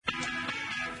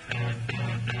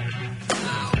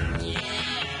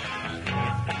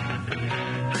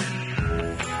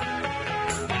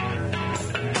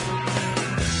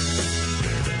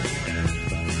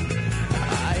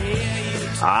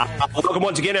Welcome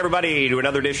once again, everybody, to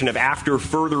another edition of After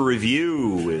Further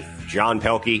Review with John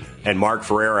Pelkey and Mark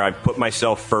Ferreira. I put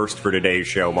myself first for today's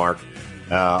show, Mark.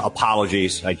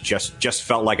 Apologies. I just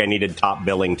felt like I needed top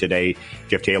billing today.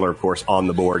 Jeff Taylor, of course, on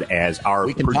the board as our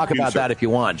We can producer. talk about that if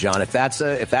you want, John. If that's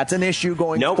an issue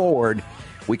going forward,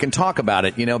 we can talk about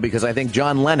it, because I think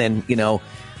John Lennon,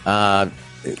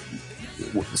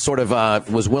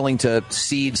 was willing to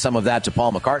cede some of that to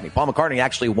Paul McCartney. Paul McCartney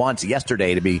actually wants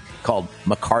Yesterday to be called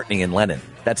McCartney and Lennon.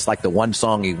 That's like the one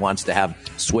song he wants to have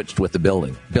switched with the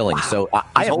billing. Wow. So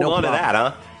I have no on problem. to that,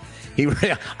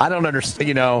 huh? I don't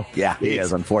understand, Yeah, he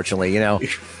is, unfortunately,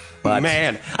 But,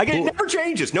 man, it never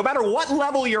changes, no matter what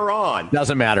level you're on.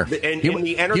 Doesn't matter. Human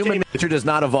nature does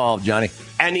not evolve, Johnny.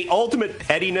 And the ultimate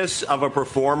pettiness of a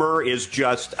performer is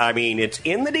just, it's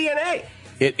in the DNA.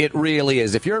 It really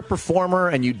is. If you're a performer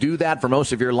and you do that for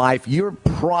most of your life, you're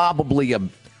probably a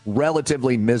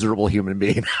relatively miserable human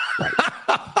being.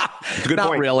 It's a good Not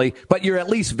point. really, but you're at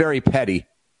least very petty.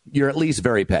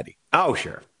 Oh,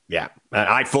 sure. Yeah,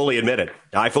 I fully admit it.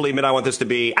 I fully admit I want this to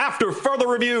be After Further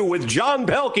Review with John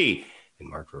Pelkey and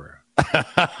Mark Ferreira.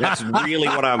 That's really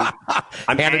what I'm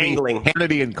angling.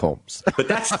 Hannity and Combs. But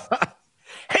that's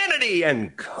Hannity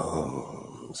and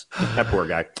Combs. That poor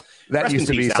guy. That Rest used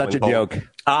in to be peace, such a Alan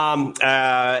Cole.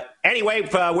 joke. Anyway,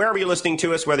 wherever you're listening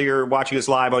to us, whether you're watching us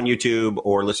live on YouTube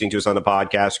or listening to us on the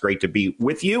podcast, great to be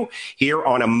with you here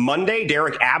on a Monday.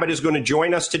 Derek Abbott is going to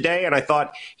join us today, and I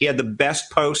thought he had the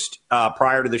best post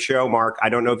prior to the show, Mark. I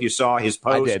don't know if you saw his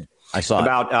post. I did. I saw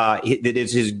about it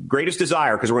is his greatest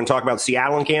desire, because we're going to talk about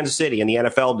Seattle and Kansas City in the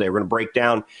NFL today. We're going to break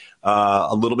down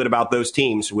a little bit about those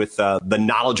teams with the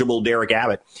knowledgeable Derek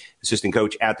Abbott, assistant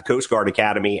coach at the Coast Guard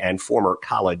Academy and former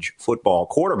college football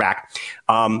quarterback.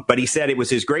 But he said it was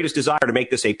his greatest desire to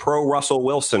make this a pro Russell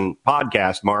Wilson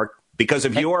podcast, Mark, because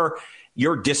of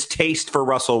your distaste for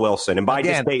Russell Wilson. And by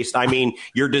distaste, I mean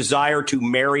your desire to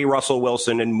marry Russell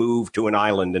Wilson and move to an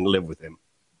island and live with him.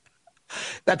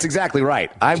 That's exactly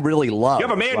right. I really love. You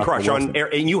have a man Russell crush Wilson. on,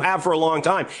 and you have for a long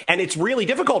time. And it's really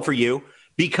difficult for you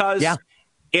because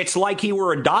it's like he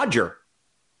were a Dodger.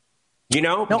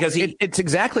 Because it's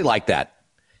exactly like that.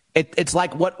 It's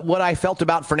like what I felt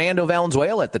about Fernando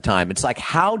Valenzuela at the time. It's like,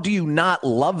 how do you not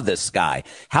love this guy?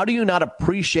 How do you not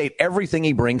appreciate everything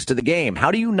he brings to the game?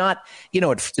 How do you not,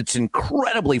 it's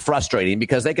incredibly frustrating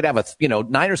because they could have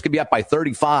Niners could be up by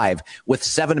 35 with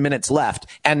 7 minutes left.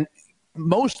 And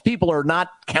most people are not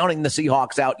counting the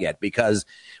Seahawks out yet because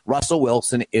Russell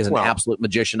Wilson is an absolute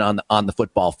magician on the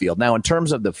football field. Now, in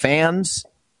terms of the fans,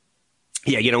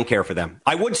 yeah, you don't care for them.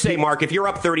 I would say, Mark, if you're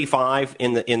up 35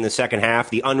 in the second half,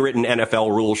 the unwritten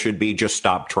NFL rule should be just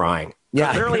stop trying.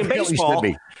 Yeah, apparently in baseball,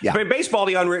 in baseball,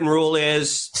 the unwritten rule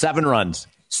is 7 runs.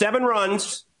 7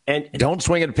 runs, and don't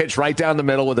swing a pitch right down the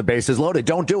middle with the bases loaded.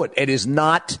 Don't do it. It is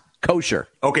not kosher.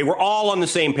 Okay, we're all on the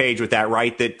same page with that,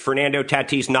 right? That Fernando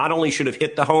Tatis not only should have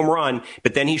hit the home run,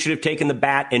 but then he should have taken the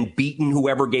bat and beaten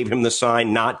whoever gave him the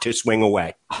sign not to swing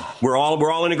away. We're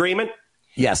all in agreement?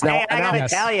 Yes. Now, I got to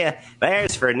tell you,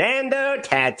 there's Fernando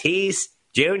Tatis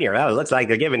Jr. Oh, it looks like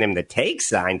they're giving him the take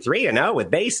sign, 3-0 with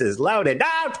bases loaded.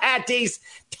 No, Tatis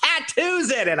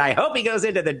tattoos it, and I hope he goes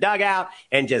into the dugout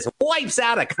and just wipes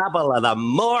out a couple of the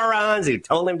morons who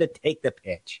told him to take the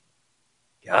pitch.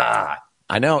 God.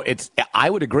 I know I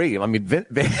would agree. I mean,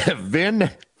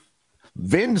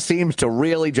 Vin seems to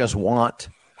really just want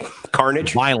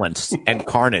carnage, violence, and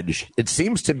carnage. It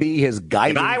seems to be his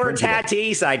guiding principle. If I were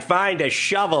Tatis, I'd find a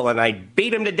shovel and I'd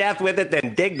beat him to death with it,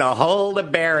 then dig the hole to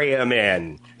bury him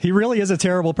in. He really is a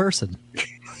terrible person.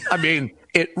 I mean,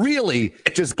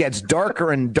 it just gets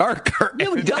darker and darker. It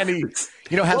really does. And he,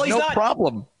 has no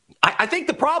problem. I think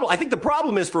the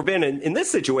problem is for Vin in this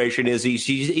situation is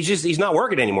he's not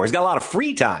working anymore. He's got a lot of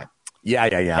free time. Yeah.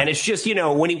 And it's just,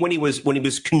 when he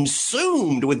was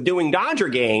consumed with doing Dodger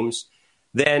games,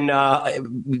 then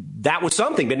that was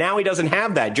something. But now he doesn't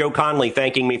have that. Joe Conley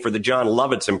thanking me for the John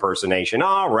Lovitz impersonation.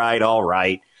 All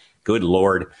right. Good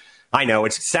Lord. I know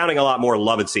it's sounding a lot more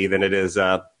Lovitzy than it is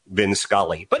Vin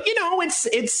Scully. But,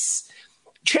 it's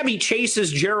Chevy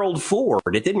Chase's Gerald Ford.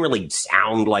 It didn't really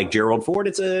sound like Gerald Ford.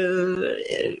 It's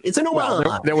an homage.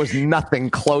 Well, there was nothing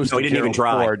close to he didn't even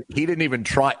try. Ford. He didn't even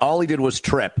try. All he did was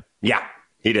trip. Yeah,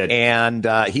 he did. And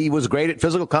he was great at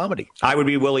physical comedy. I would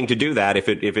be willing to do that if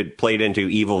it played into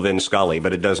evil Vin Scully,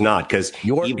 but it does not, because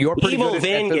evil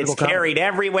Vin gets carried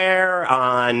everywhere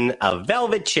on a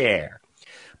velvet chair.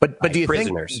 But do you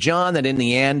think, John, that in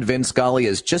the end, Vin Scully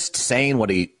is just saying what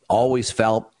he always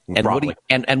felt?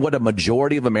 And what a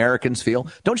majority of Americans feel?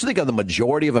 Don't you think the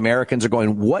majority of Americans are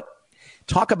going, what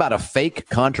talk about a fake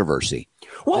controversy.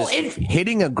 Well,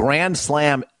 Hitting a grand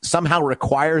slam somehow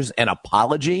requires an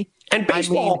apology. And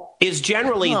baseball is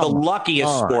generally the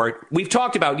luckiest sport. We've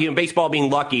talked about, baseball being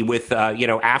lucky with,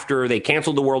 after they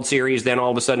canceled the World Series, then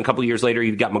all of a sudden, a couple of years later,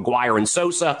 you've got McGwire and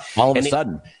Sosa. All of a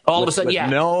sudden,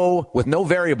 with no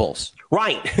variables.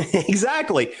 Right.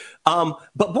 Exactly.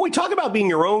 But boy, talk about being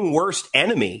your own worst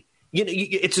enemy.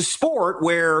 It's a sport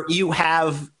where you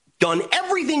have done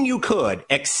everything you could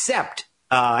except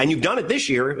and you've done it this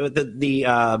year,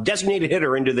 the designated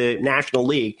hitter into the National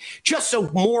League, just so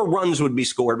more runs would be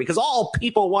scored, because all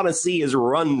people want to see is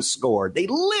runs scored. They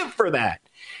live for that.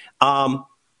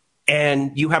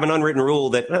 And you have an unwritten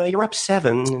rule that you're up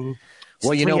 7.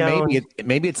 Well,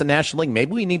 maybe it's the National League.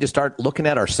 Maybe we need to start looking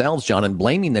at ourselves, John, and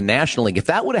blaming the National League. If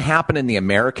that would have happened in the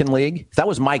American League, if that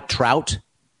was Mike Trout,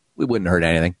 we wouldn't have heard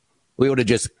anything. We would have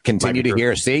just continued to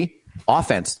hear, see,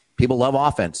 offense. People love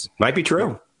offense. Might be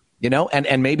true.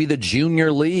 And maybe the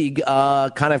junior league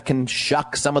kind of can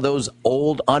shuck some of those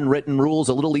old unwritten rules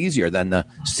a little easier than the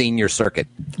senior circuit.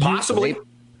 Possibly.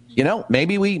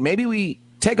 Maybe we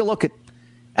take a look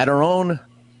at our own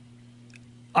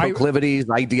proclivities,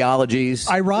 ideologies.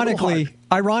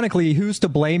 Ironically, who's to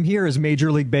blame here is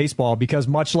Major League Baseball, because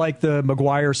much like the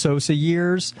McGwire-Sosa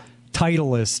years,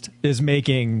 Titleist is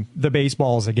making the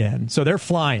baseballs again. So they're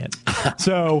flying.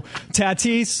 So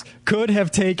Tatis could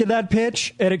have taken that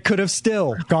pitch, and it could have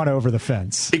still gone over the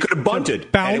fence. He could have bunted,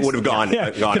 and it would have gone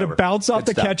could have bounced off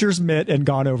the catcher's mitt and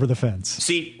gone over the fence.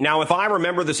 See, now if I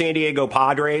remember the San Diego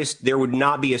Padres, there would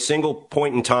not be a single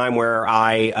point in time where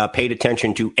I paid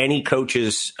attention to any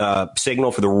coach's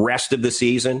signal for the rest of the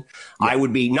season. Yeah. I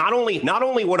would be not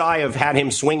only would I have had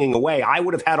him swinging away, I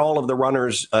would have had all of the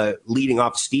runners leading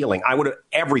off stealing. I would have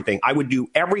everything. I would do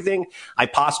everything I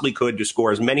possibly could to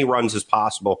score as many runs as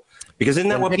possible, because isn't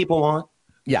that what people want?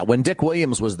 Yeah, when Dick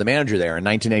Williams was the manager there in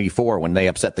 1984, when they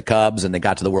upset the Cubs and they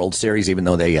got to the World Series, even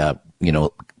though they,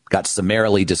 got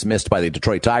summarily dismissed by the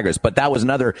Detroit Tigers. But that was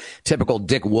another typical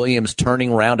Dick Williams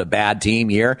turning around a bad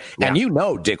team year. Yeah.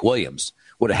 And Dick Williams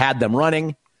would have had them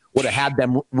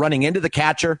running into the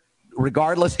catcher,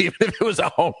 regardless, even if it was a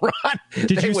home run.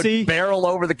 Did you see? Barrel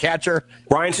over the catcher.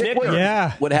 Brian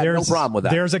Snitker would have no problem with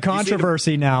that. There's a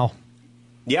controversy now.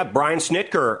 Yeah, Brian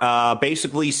Snitker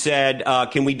basically said,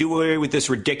 can we do away with this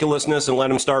ridiculousness and let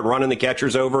him start running the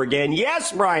catchers over again?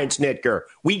 Yes, Brian Snitker,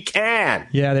 we can.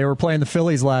 Yeah, they were playing the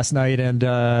Phillies last night, and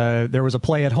there was a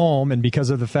play at home, and because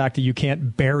of the fact that you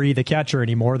can't bury the catcher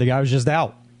anymore, the guy was just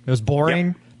out. It was boring.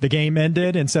 Yep. The game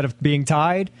ended instead of being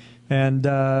tied, and,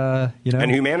 and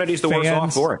humanity's the worst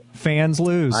off for it. Fans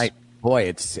lose. Boy,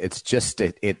 it's just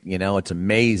it's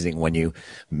amazing when you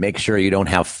make sure you don't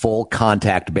have full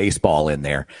contact baseball in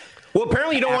there. Well,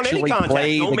 apparently you don't want any contact.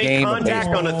 Don't make contact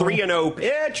on a 3-0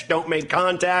 pitch. Don't make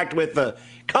contact with the.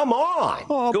 Come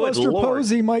on, good Buster Lord.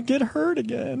 Posey might get hurt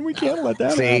again. We can't let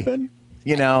that happen.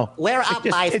 We're up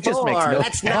by 4.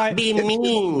 Let's not be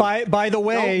mean. By the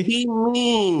way, don't be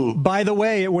mean. By the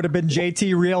way, it would have been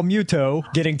JT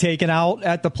Realmuto getting taken out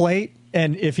at the plate.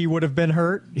 And if he would have been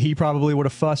hurt, he probably would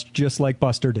have fussed just like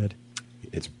Buster did.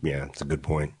 It's a good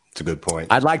point. It's a good point.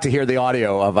 I'd like to hear the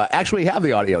audio of actually we have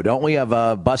the audio, don't we,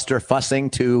 of Buster fussing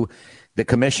to the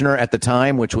commissioner at the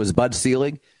time, which was Bud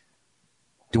Selig.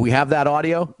 Do we have that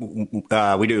audio?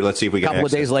 We do. Let's see if we can. A couple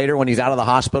of days later, when he's out of the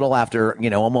hospital after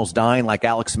almost dying, like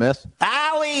Alex Smith.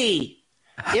 Owie!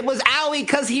 It was owie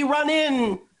because he run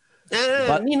in.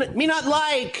 Me not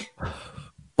like.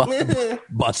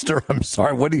 Buster, I'm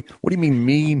sorry. What do you mean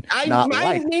me not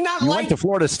like? You went to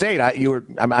Florida State.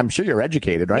 I'm sure you're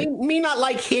educated, right? Me not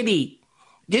like Hitty.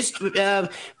 Just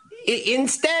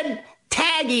instead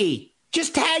Taggy.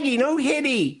 Just Taggy, no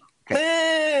Hitty.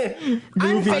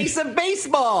 I'm face of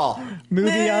baseball.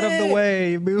 Movie out of the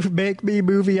way. Make me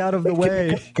movie out of the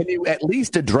way. Can you at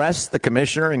least address the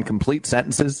commissioner in complete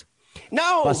sentences?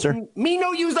 No, Buster? Me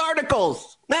no use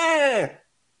articles.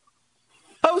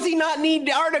 Posey not need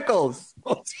the articles.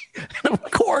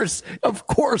 Of course,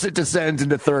 it descends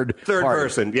into third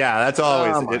person. Yeah, that's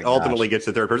always it. Ultimately gets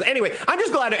to third person. Anyway, I'm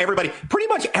just glad everybody, pretty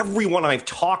much everyone I've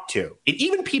talked to,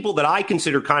 even people that I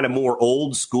consider kind of more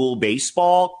old school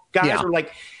baseball guys, are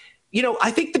like, I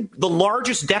think the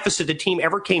largest deficit the team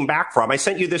ever came back from. I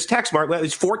sent you this text, Mark. It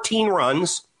was 14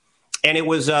 runs. And it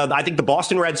was, I think the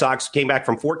Boston Red Sox came back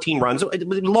from 14 runs. It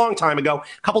was a long time ago.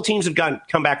 A couple teams have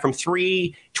come back from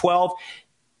 3, 12.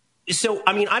 So,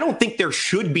 I don't think there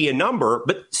should be a number,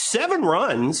 but 7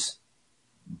 runs.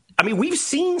 We've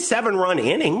seen 7-run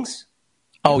innings.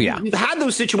 Oh yeah, we've had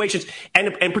those situations,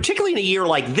 and particularly in a year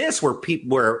like this, where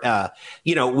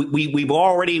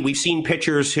we've seen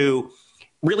pitchers who,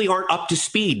 really aren't up to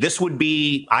speed. This would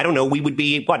be, I don't know, we would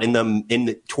be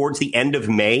towards the end of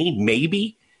May,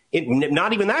 maybe.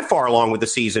 Not even that far along with the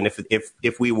season.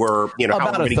 If we were,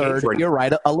 about a third. You're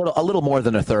right, a little more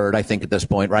than a third, I think, at this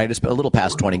point, right? It's a little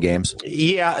past 20 games.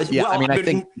 Yeah. Well, I mean, I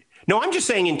think. No, I'm just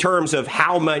saying in terms of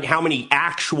how many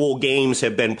actual games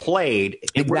have been played.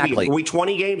 Exactly. Are we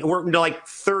 20 games? We're like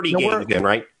 30 games in,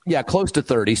 right? Yeah, close to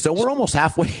 30. So we're almost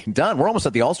halfway done. We're almost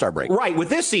at the All-Star break. Right, with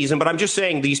this season. But I'm just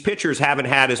saying these pitchers haven't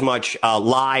had as much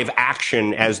live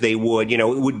action as they would. It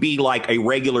would be like a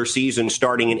regular season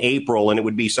starting in April, and it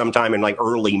would be sometime in like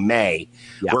early May,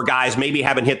 where guys maybe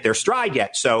haven't hit their stride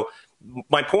yet. So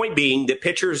my point being that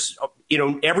pitchers,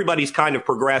 everybody's kind of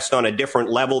progressed on a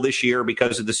different level this year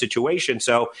because of the situation.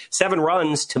 So 7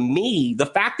 runs, to me, the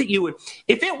fact that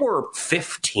if it were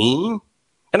 15,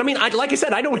 and I mean, like I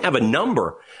said, I don't have a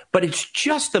number, but it's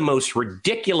just the most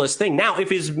ridiculous thing. Now,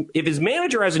 if his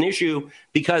manager has an issue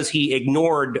because he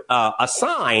ignored a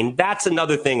sign, that's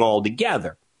another thing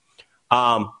altogether.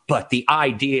 But the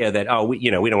idea that we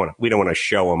don't want to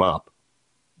show him up.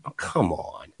 Oh, come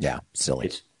on. Yeah, silly.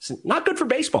 It's not good for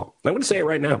baseball. I'm going to say it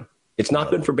right now. It's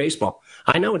not good for baseball.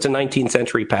 I know it's a 19th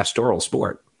century pastoral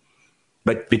sport,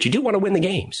 but you do want to win the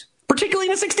games, particularly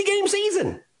in a 60-game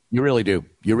season. You really do.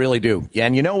 You really do. Yeah,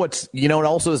 and what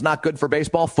also is not good for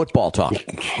baseball? Football talk.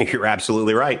 You're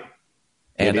absolutely right.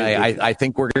 And I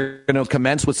think we're going to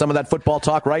commence with some of that football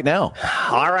talk right now.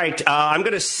 All right. I'm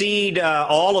going to cede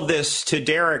all of this to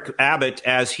Derek Abbott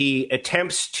as he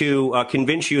attempts to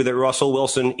convince you that Russell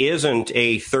Wilson isn't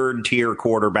a third-tier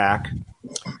quarterback.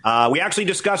 We actually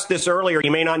discussed this earlier.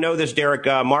 You may not know this, Derek.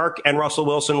 Mark and Russell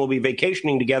Wilson will be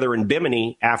vacationing together in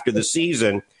Bimini after the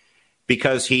season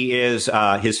because he is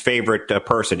his favorite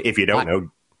person, if you don't know.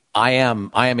 I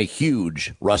am a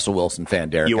huge Russell Wilson fan,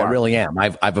 Derek. You are. I really am.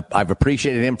 I've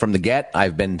appreciated him from the get.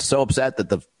 I've been so upset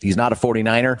that he's not a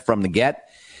 49er from the get,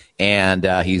 and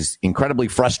he's incredibly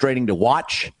frustrating to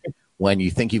watch when you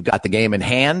think you've got the game in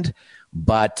hand.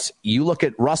 But you look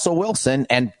at Russell Wilson,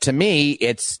 and to me,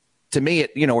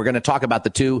 we're going to talk about the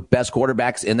two best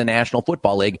quarterbacks in the National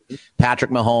Football League,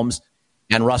 Patrick Mahomes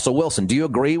and Russell Wilson. Do you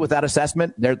agree with that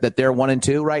assessment that they're 1 and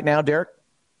 2 right now, Derek?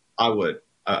 I would.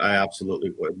 I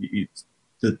absolutely would.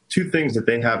 The two things that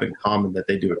they have in common that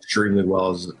they do extremely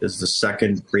well is the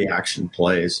second reaction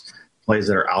plays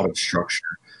that are out of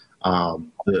structure.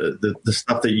 The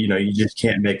stuff that, you just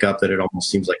can't make up, that it almost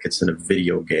seems like it's in a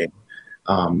video game.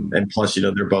 And plus,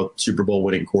 they're both Super Bowl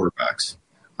winning quarterbacks.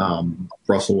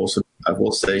 Russell Wilson, I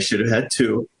will say, should have had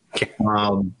 2.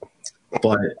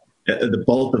 But the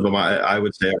both of them, I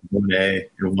would say, are 1A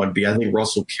and 1B. I think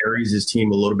Russell carries his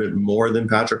team a little bit more than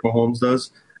Patrick Mahomes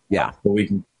does. Yeah. But we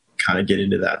can kind of get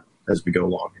into that as we go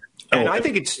along here. And I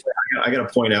think I got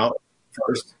to point out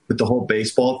first with the whole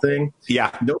baseball thing.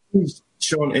 Yeah. Nobody's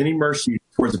shown any mercy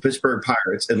towards the Pittsburgh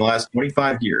Pirates in the last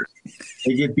 25 years.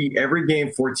 They get beat every game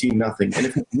 14-0. And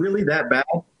if it's really that bad,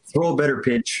 throw a better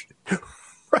pitch.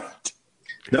 Right.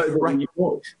 No, right.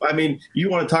 I mean, you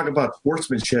want to talk about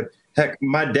sportsmanship. Heck,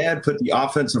 my dad put the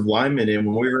offensive lineman in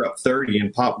when we were up 30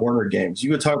 in Pop Warner games.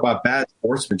 You would talk about bad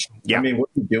sportsmanship. Yeah. I mean, what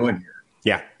are you doing here?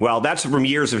 Yeah, well, that's from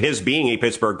years of his being a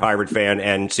Pittsburgh Pirate fan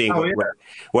and seeing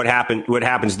what happens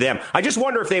to them. I just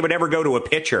wonder if they would ever go to a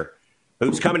pitcher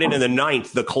who's coming in the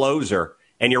 9th, the closer,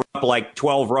 and you're up like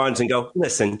 12 runs and go,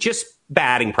 listen, just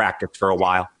batting practice for a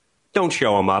while. Don't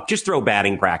show them up. Just throw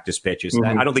batting practice pitches.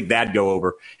 Mm-hmm. I don't think that'd go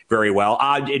over very well.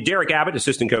 Derek Abbott,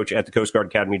 assistant coach at the Coast Guard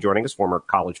Academy, joining us, former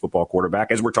college football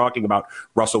quarterback, as we're talking about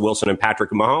Russell Wilson and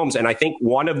Patrick Mahomes. And I think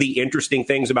one of the interesting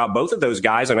things about both of those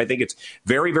guys, and I think it's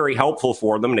very, very helpful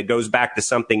for them, and it goes back to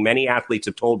something many athletes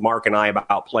have told Mark and I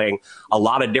about playing a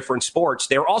lot of different sports.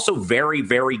 They're also very,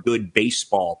 very good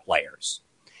baseball players.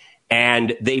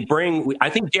 And they bring, I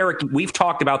think, Derek, we've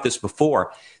talked about this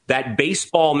before, that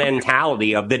baseball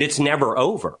mentality of that it's never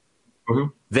over.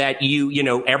 Mm-hmm. That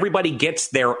everybody gets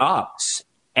their ups,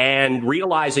 and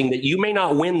realizing that you may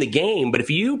not win the game, but if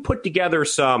you put together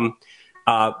some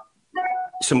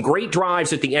great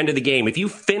drives at the end of the game, if you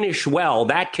finish well,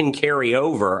 that can carry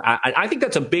over. I think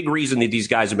that's a big reason that these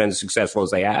guys have been as successful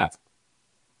as they have.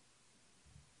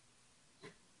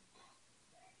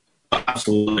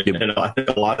 Absolutely. And I think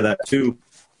a lot of that, too,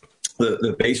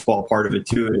 the baseball part of it,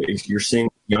 too, is you're seeing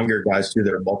younger guys, too,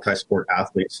 that are multi-sport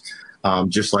athletes,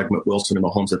 just like Wilson and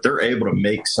Mahomes, that they're able to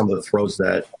make some of the throws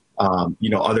that,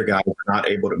 other guys are not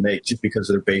able to make just because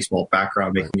of their baseball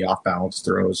background, making the off-balance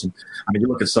throws. And I mean, you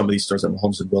look at some of these throws that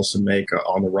Mahomes and Wilson make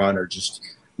on the run, are just,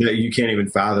 you can't even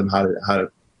fathom how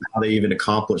they even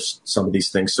accomplish some of these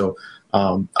things. So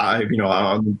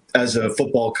As a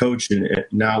football coach and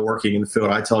now working in the field,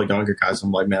 I tell younger guys,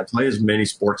 I'm like, man, play as many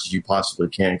sports as you possibly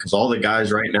can, because all the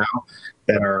guys right now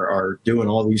that are doing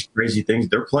all these crazy things,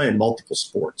 they're playing multiple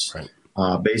sports. Right.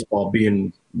 Baseball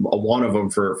being one of them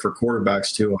for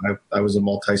quarterbacks too. I was a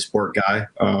multi-sport guy.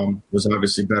 Was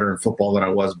obviously better in football than I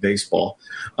was baseball,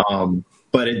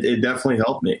 but it definitely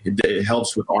helped me. It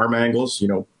helps with arm angles.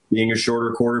 Being a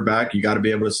shorter quarterback, you got to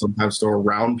be able to sometimes throw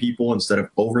around people instead of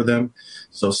over them.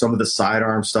 So some of the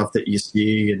sidearm stuff that you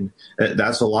see, and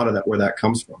that's a lot of that where that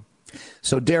comes from.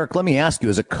 So, Derek, let me ask you,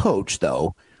 as a coach,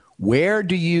 though, where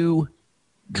do you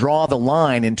draw the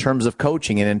line in terms of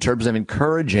coaching and in terms of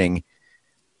encouraging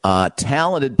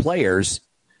talented players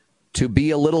to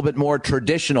be a little bit more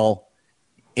traditional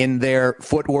in their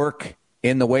footwork,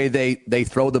 in the way they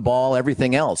throw the ball,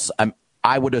 everything else?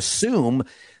 I would assume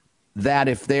that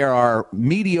if there are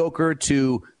mediocre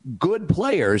to good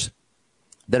players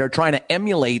that are trying to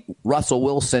emulate Russell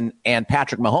Wilson and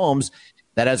Patrick Mahomes,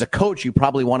 that as a coach, you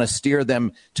probably want to steer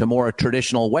them to more a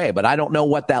traditional way. But I don't know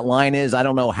what that line is. I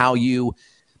don't know how you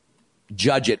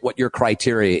judge it, what your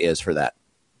criteria is for that.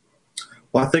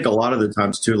 Well, I think a lot of the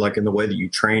times, too, like in the way that you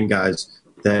train guys,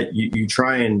 that you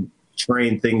try and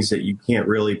train things that you can't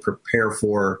really prepare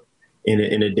for in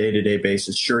a day-to-day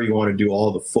basis. Sure, you want to do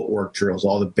all the footwork drills,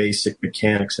 all the basic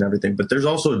mechanics and everything, but there's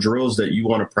also drills that you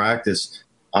want to practice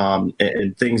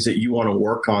and things that you want to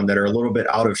work on that are a little bit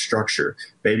out of structure.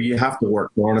 Maybe you have to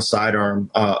work on a sidearm,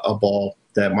 a ball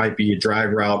that might be a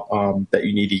drag route that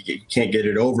you need to get. You can't get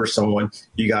it over someone.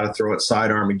 You got to throw it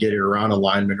sidearm and get it around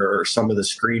alignment, or some of the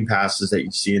screen passes that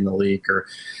you see in the league, or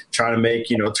trying to make,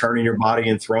 turning your body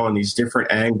and throwing these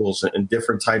different angles and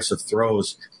different types of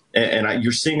throws. And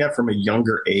you're seeing that from a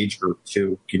younger age group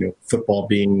too. Football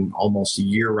being almost a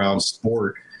year-round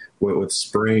sport with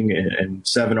spring and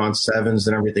 7-on-7s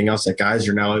and everything else, that guys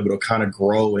are now able to kind of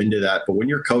grow into that. But when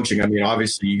you're coaching,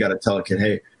 obviously you got to tell a kid,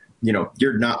 hey,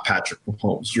 you're not Patrick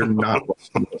Mahomes. You're not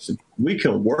Russell Wilson. We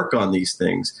can work on these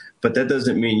things, but that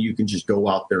doesn't mean you can just go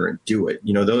out there and do it.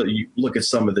 You look at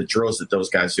some of the drills that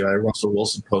those guys do. Russell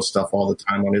Wilson posts stuff all the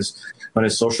time on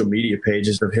his social media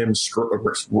pages of him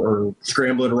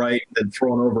scrambling right and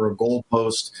throwing over a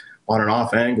goalpost on an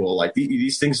off angle. Like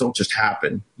these things don't just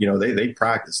happen. They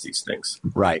practice these things.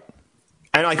 Right.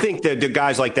 And I think that the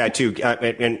guys like that too,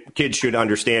 and kids should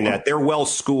understand that they're well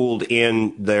schooled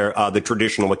in their the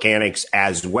traditional mechanics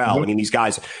as well. Mm-hmm. These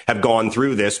guys have gone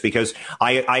through this, because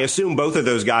I assume both of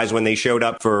those guys, when they showed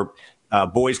up for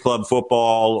boys club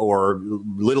football or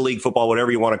little league football,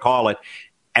 whatever you want to call it,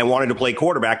 and wanted to play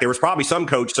quarterback, there was probably some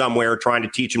coach somewhere trying to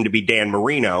teach them to be Dan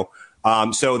Marino.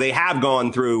 So they have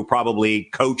gone through probably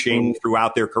coaching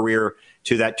throughout their career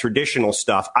to that traditional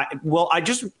stuff.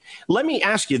 Let me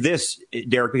ask you this,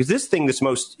 Derek, because this thing that's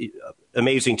most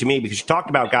amazing to me, because you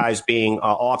talked about guys being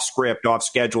off script, off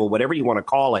schedule, whatever you want to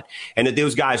call it, and that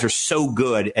those guys are so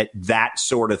good at that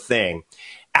sort of thing.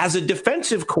 As a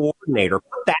defensive coordinator,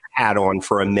 put that hat on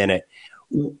for a minute.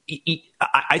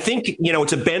 I think,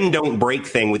 it's a bend, don't break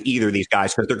thing with either of these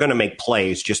guys, because they're going to make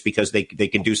plays just because they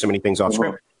can do so many things off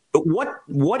script. But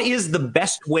what is the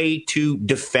best way to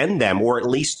defend them, or at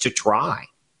least to try?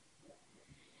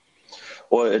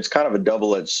 Well, it's kind of a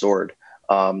double-edged sword.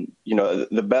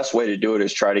 The best way to do it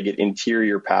is try to get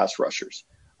interior pass rushers,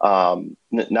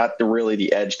 not really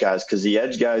the edge guys, because the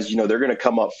edge guys, they're going to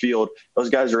come upfield. Those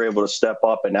guys are able to step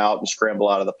up and out and scramble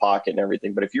out of the pocket and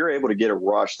everything. But if you're able to get a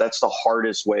rush, that's the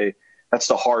hardest way. That's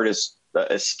the hardest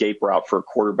escape route for a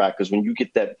quarterback, because when you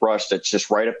get that rush that's just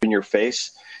right up in your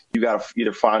face, you got to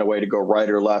either find a way to go right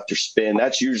or left or spin.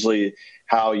 That's usually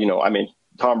how,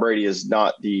 Tom Brady is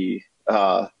not the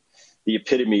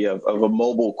epitome of a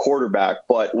mobile quarterback,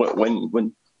 but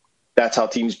when that's how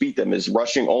teams beat them, is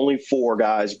rushing only four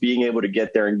guys, being able to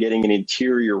get there and getting an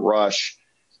interior rush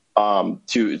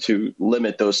to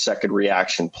limit those second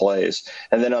reaction plays.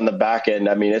 And then on the back end,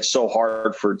 it's so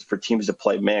hard for teams to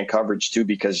play man coverage too,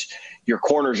 because your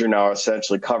corners are now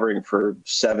essentially covering for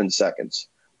 7 seconds.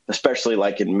 Especially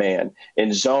like in man.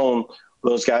 In zone,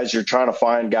 those guys, you're trying to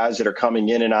find guys that are coming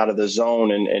in and out of the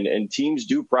zone, and teams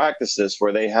do practice this,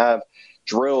 where they have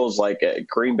drills like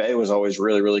Green Bay was always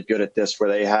really, really good at this, where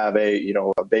they have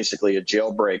basically a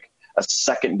jailbreak, a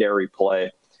secondary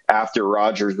play after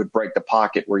Rodgers would break the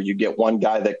pocket, where you get one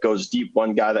guy that goes deep,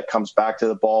 one guy that comes back to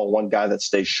the ball, one guy that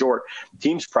stays short.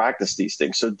 Teams practice these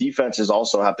things. So defenses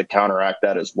also have to counteract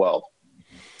that as well.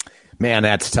 Man,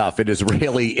 that's tough. It is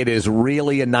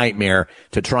really a nightmare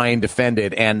to try and defend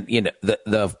it. And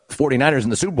the 49ers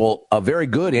in the Super Bowl, a very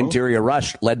good interior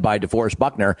rush led by DeForest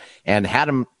Buckner, and had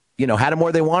him, had him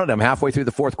where they wanted him halfway through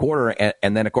the fourth quarter.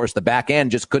 And then, of course, the back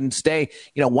end just couldn't stay.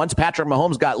 Once Patrick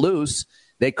Mahomes got loose,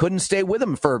 they couldn't stay with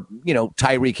him for,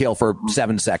 Tyreek Hill for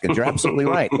 7 seconds. You're absolutely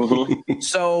right.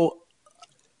 So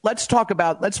let's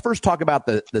first talk about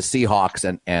the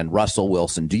Seahawks and Russell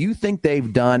Wilson. Do you think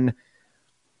they've done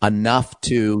enough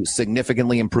to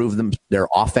significantly improve their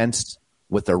offense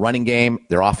with their running game,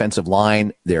 their offensive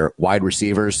line, their wide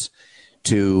receivers,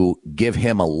 to give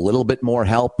him a little bit more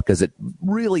help? Because it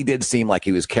really did seem like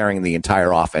he was carrying the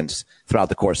entire offense throughout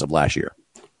the course of last year.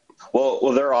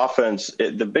 Well, their offense,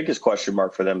 the biggest question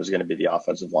mark for them is going to be the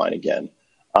offensive line again.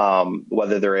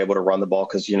 Whether they're able to run the ball,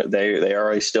 because they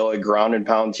are still a ground and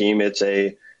pound team. It's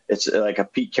like a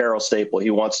Pete Carroll staple.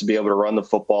 He wants to be able to run the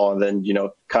football and then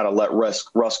kind of let Russ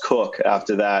cook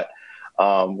after that.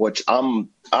 Which I'm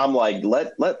like,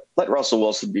 let Russell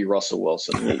Wilson be Russell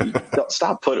Wilson.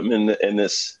 Stop putting him in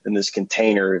this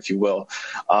container, if you will.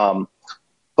 But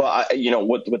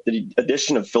with the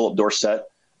addition of Philip Dorsett,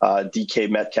 DK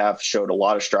Metcalf showed a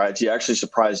lot of strides. He actually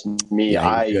surprised me. Yeah,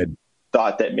 I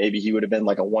thought that maybe he would have been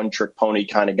like a one-trick pony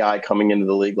kind of guy coming into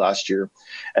the league last year.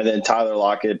 And then Tyler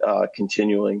Lockett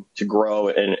continuing to grow.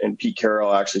 And Pete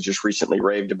Carroll actually just recently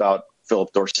raved about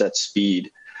Philip Dorsett's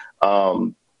speed.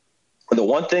 The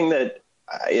one thing that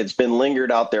it's been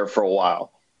lingered out there for a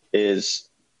while is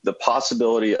the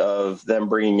possibility of them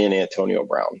bringing in Antonio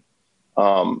Brown.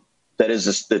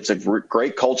 It's a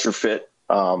great culture fit.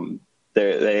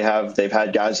 They've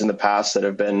had guys in the past that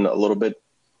have been a little bit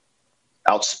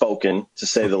outspoken, to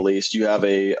say the least. You have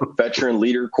a veteran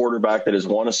leader quarterback that has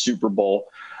won a Super Bowl.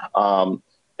 And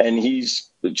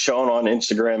he's shown on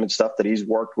Instagram and stuff that he's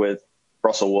worked with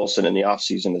Russell Wilson in the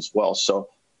offseason as well. So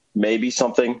maybe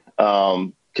something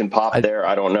can pop there.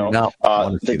 I don't know.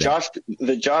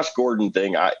 The Josh Gordon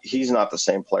thing, he's not the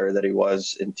same player that he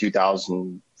was in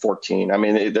 2014. I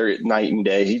mean, they're night and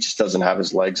day. He just doesn't have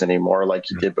his legs anymore like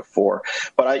he did before.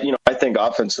 But I think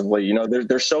offensively,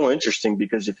 they're so interesting,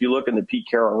 because if you look in the Pete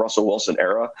Carroll and Russell Wilson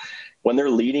era, when they're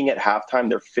leading at halftime,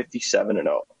 they're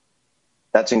 57-0.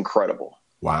 That's incredible.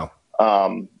 Wow.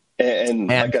 And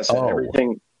like I said,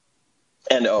 everything.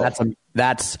 And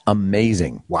that's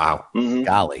amazing. Wow. Mm-hmm.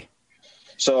 Golly.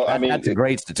 So that's a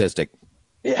great statistic.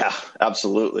 Yeah,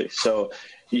 absolutely. So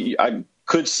I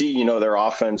could see, their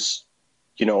offense,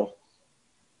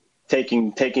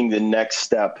 taking the next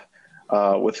step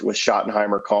with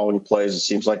Schottenheimer calling plays. It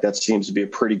seems like that seems to be a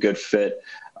pretty good fit.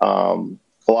 A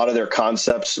lot of their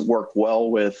concepts work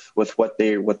well with what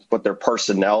their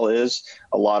personnel is.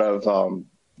 A lot of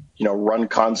run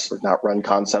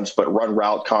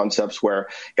route concepts where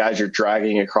guys are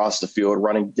dragging across the field,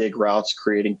 running dig routes,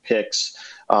 creating picks,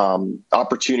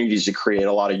 opportunities to create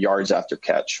a lot of yards after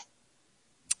catch.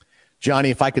 Johnny,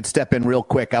 if I could step in real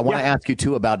quick, I want to ask you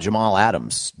too about Jamal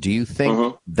Adams. Do you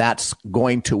think that's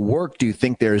going to work? Do you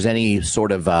think there's any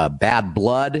sort of bad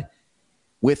blood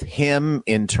with him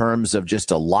in terms of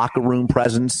just a locker room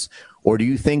presence? Or do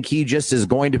you think he just is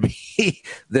going to be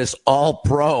this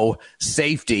all-pro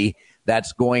safety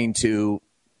that's going to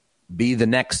be the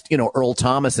next, Earl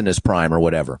Thomas in his prime or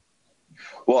whatever?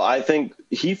 Well, I think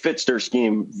he fits their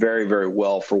scheme very, very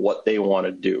well for what they want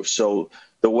to do. So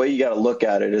the way you got to look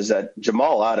at it is that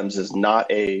Jamal Adams is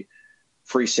not a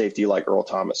free safety like Earl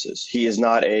Thomas is. He is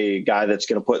not a guy that's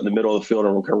going to put in the middle of the field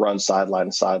and can run sideline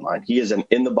to sideline. He is an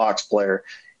in-the-box player.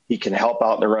 He can help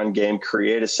out in the run game,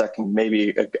 create a second,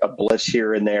 maybe a blitz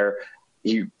here and there.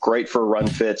 He's great for run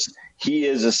fits. He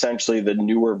is essentially the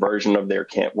newer version of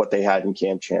what they had in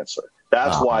Cam Chancellor.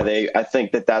 That's why I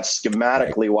think that's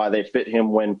schematically why they fit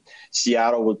him when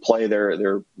Seattle would play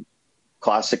their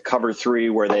classic cover 3,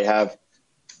 where they have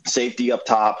safety up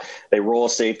top. They roll a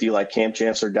safety like Cam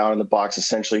Chancellor down in the box.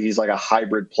 Essentially, he's like a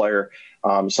hybrid player.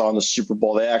 Saw in the Super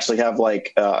Bowl, they actually have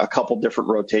like a couple different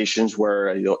rotations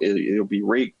where it'll be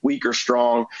weak or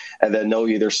strong, and then they'll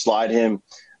either slide him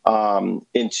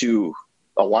into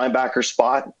a linebacker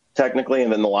spot technically,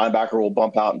 and then the linebacker will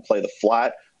bump out and play the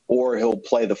flat, or he'll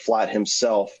play the flat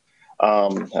himself.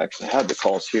 Actually, I had the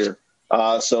calls here.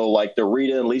 So like the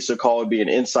Rita and Lisa call would be an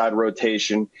inside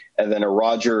rotation, and then a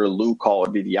Roger or Lou call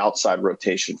would be the outside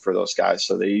rotation for those guys.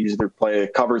 So they either play a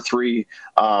cover 3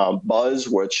 Buzz,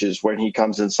 which is when he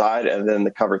comes inside, and then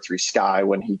the cover 3 Sky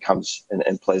when he comes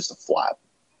and plays the flat.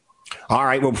 All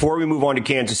right. Well, before we move on to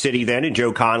Kansas City then, and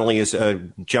Joe Connolly has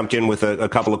jumped in with a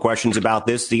couple of questions about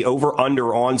this. The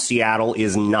over-under on Seattle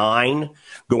is 9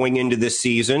 going into this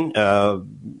season.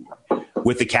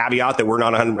 with the caveat that we're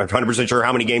not 100% sure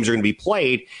how many games are going to be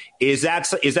played. Is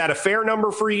that a fair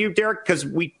number for you, Derek? Because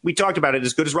we talked about it.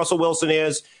 As good as Russell Wilson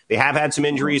is, they have had some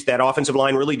injuries. That offensive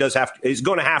line really is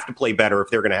going to have to play better if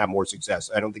they're going to have more success.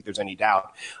 I don't think there's any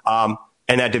doubt. And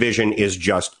that division is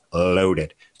just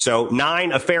loaded. So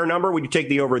 9, a fair number. Would you take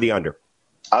the over or the under?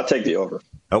 I'll take the over.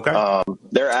 Okay.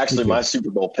 They're actually my Super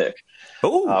Bowl pick,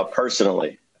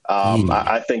 personally.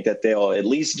 I think that they'll at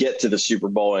least get to the Super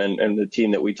Bowl, and the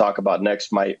team that we talk about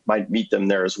next might meet them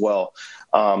there as well.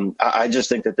 I just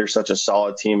think that they're such a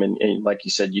solid team, and like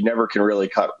you said, you never can really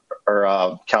count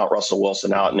Russell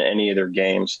Wilson out in any of their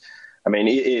games. I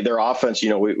mean, their offense,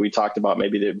 we talked about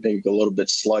maybe they're being a little bit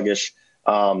sluggish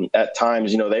at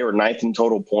times. They were 9th in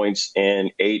total points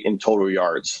and 8th in total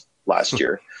yards last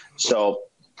year. So.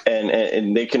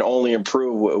 And they can only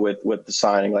improve with the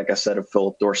signing, like I said, of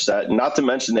Philip Dorsett. And not to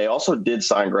mention, they also did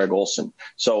sign Greg Olsen.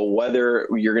 So whether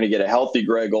you're going to get a healthy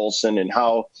Greg Olsen and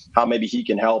how maybe he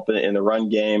can help in the run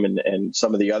game and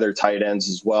some of the other tight ends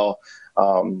as well,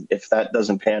 if that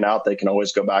doesn't pan out, they can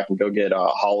always go back and go get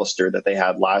Hollister that they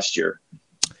had last year.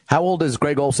 How old is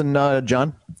Greg Olsen,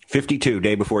 John? 52,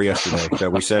 day before yesterday. So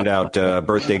we send out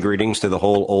birthday greetings to the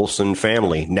whole Olsen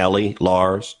family, Nellie,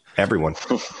 Lars, everyone.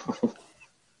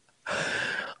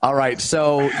 All right,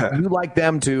 so you like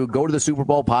them to go to the Super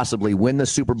Bowl, possibly win the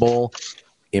Super Bowl,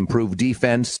 improve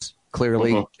defense.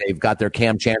 Clearly, they've got their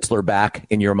Cam Chancellor back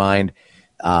in your mind,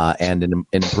 and an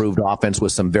improved offense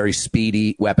with some very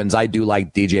speedy weapons. I do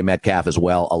like DJ Metcalf as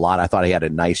well a lot. I thought he had a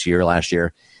nice year last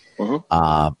year.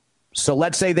 So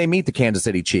let's say they meet the Kansas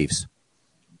City Chiefs.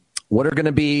 What are going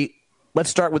to be?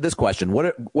 Let's start with this question: What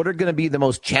are going to be the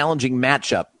most challenging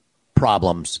matchup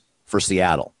problems for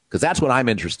Seattle? Because that's what I'm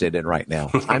interested in right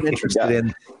now. I'm interested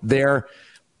in their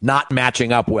not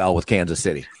matching up well with Kansas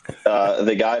City.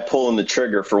 The guy pulling the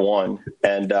trigger, for one,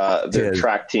 and their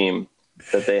track team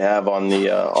that they have on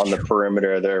the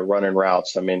perimeter. They're running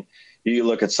routes. I mean, you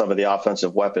look at some of the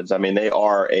offensive weapons. I mean, they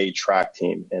are a track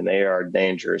team, and they are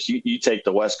dangerous. You take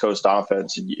the West Coast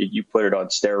offense and you put it on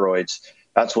steroids.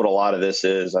 That's what a lot of this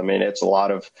is. I mean, it's a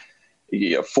lot of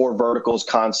 4 verticals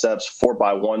concepts,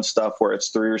 4x1 stuff where it's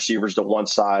 3 receivers to one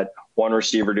side, 1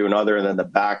 receiver to another, and then the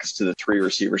back is to the 3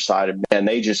 receiver side. And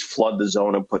they just flood the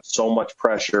zone and put so much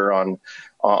pressure on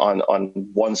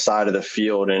one side of the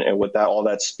field. And with that, all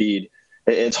that speed,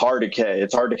 it's hard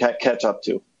to catch up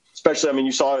to. Especially, I mean,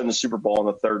 you saw it in the Super Bowl in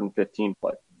the 3rd and 15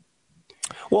 play.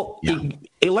 Well,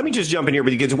 let me just jump in here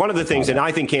because one of the things, and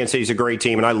I think Kansas City is a great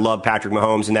team, and I love Patrick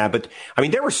Mahomes and that, but I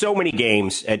mean, there were so many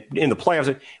games in the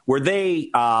playoffs where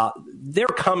they're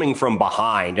coming from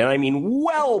behind, and I mean,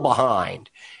 well behind.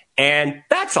 And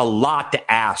that's a lot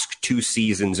to ask 2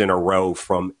 seasons in a row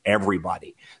from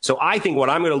everybody. So I think what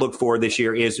I'm going to look for this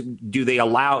year is,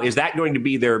 is that going to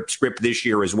be their script this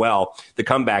year as well, the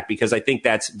comeback? Because I think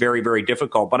that's very, very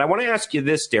difficult. But I want to ask you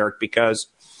this, Derek, because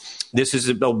this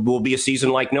will be a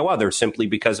season like no other, simply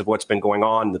because of what's been going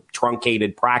on, the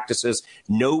truncated practices,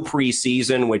 no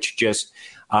preseason, which just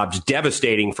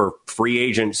devastating for free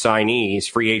agent signees,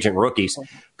 free agent rookies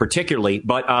particularly.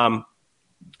 But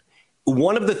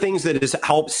one of the things that has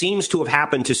seems to have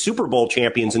happened to Super Bowl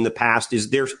champions in the past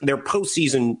is their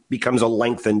postseason becomes a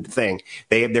lengthened thing.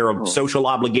 There are social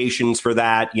obligations for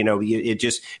that. It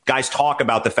just, guys talk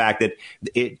about the fact that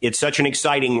it's such an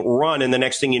exciting run, and the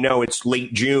next thing you know, it's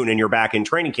late June and you're back in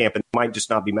training camp and might just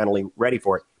not be mentally ready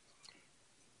for it.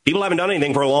 People haven't done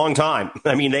anything for a long time.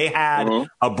 I mean, they had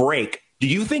a break. Do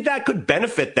you think that could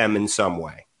benefit them in some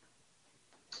way?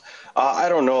 I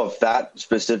don't know if that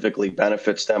specifically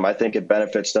benefits them. I think it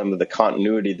benefits them with the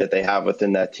continuity that they have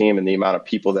within that team and the amount of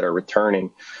people that are returning.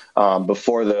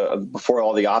 Before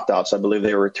all the opt-outs, I believe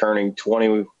they were returning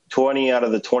 20 out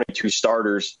of the 22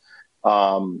 starters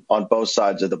on both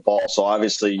sides of the ball. So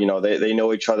obviously, they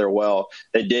know each other well.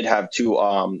 They did have 2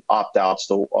 opt-outs,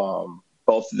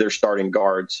 both of their starting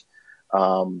guards.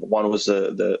 One was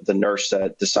the nurse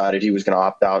that decided he was going to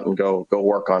opt out and go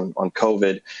work on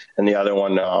COVID, and the other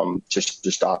one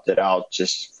just opted out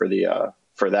just for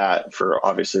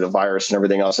obviously the virus and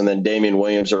everything else. And then Damian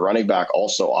Williams, their running back,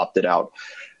 also opted out.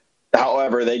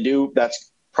 However,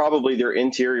 that's probably their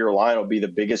interior line will be the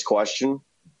biggest question.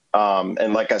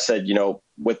 And like I said,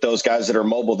 with those guys that are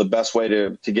mobile, the best way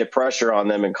to get pressure on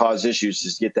them and cause issues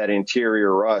is get that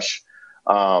interior rush.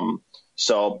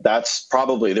 So that's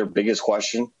probably their biggest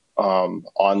question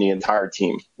on the entire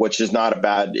team, which is not a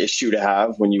bad issue to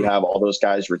have when you have all those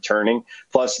guys returning.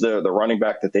 Plus the running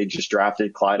back that they just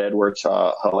drafted, Clyde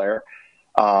Edwards-Helaire,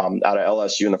 out of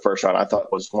LSU in the first round, I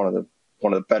thought was one of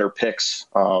the better picks.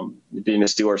 Being a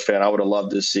Steelers fan, I would have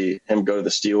loved to see him go to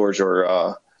the Steelers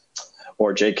or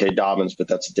or J.K. Dobbins, but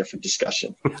that's a different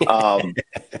discussion.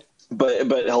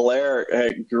 But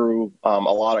Hilaire grew a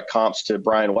lot of comps to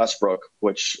Brian Westbrook,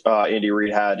 which Andy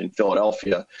Reid had in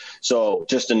Philadelphia. So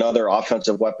just another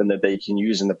offensive weapon that they can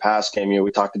use in the pass game.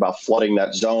 We talked about flooding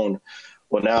that zone.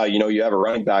 Well, now, you have a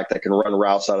running back that can run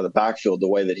routes out of the backfield the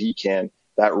way that he can.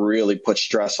 That really puts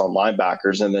stress on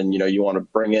linebackers. And then, you want to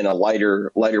bring in a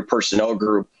lighter personnel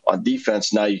group on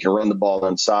defense. Now you can run the ball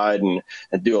inside and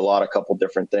do a couple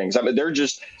different things. I mean, they're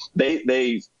just,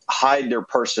 they hide their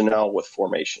personnel with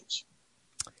formations.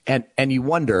 And you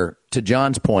wonder, to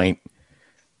John's point,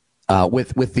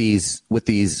 with these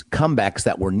comebacks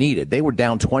that were needed, they were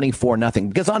down 24-0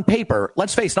 because on paper,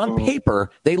 let's face it,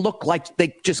 paper, they look like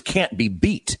they just can't be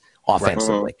beat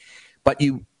offensively. Right. But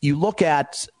you look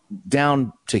at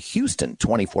down to Houston,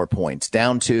 24 points,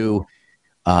 down to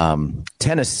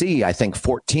Tennessee, I think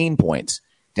 14 points,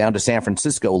 down to San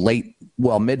Francisco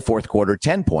mid fourth quarter,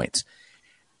 10 points.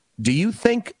 Do you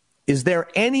think, is there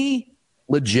any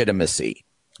legitimacy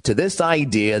to this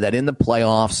idea that in the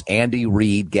playoffs, Andy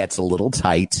Reid gets a little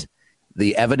tight?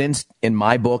 The evidence in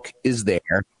my book is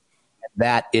there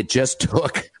that it just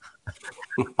took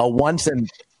a once in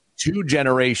two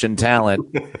generation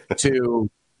talent to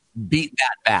beat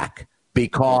that back,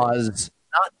 because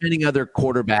not many other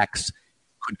quarterbacks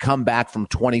could come back from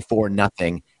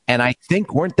 24-0. And I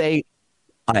think, weren't they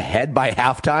ahead by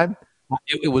halftime?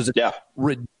 It was a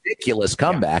ridiculous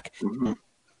comeback. Yeah. Mm-hmm.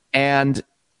 And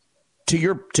to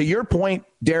your point,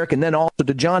 Derek, and then also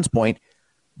to John's point,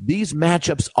 these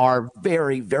matchups are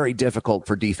very, very difficult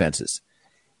for defenses.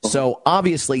 So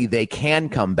obviously they can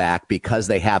come back because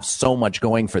they have so much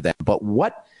going for them. But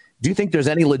what do you think, there's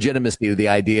any legitimacy to the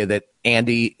idea that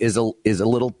Andy gets a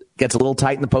little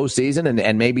tight in the postseason,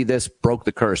 and maybe this broke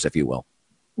the curse, if you will?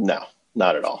 No,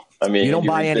 not at all. I mean, you don't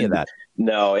buy any of that.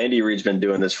 No, Andy Reid's been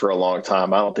doing this for a long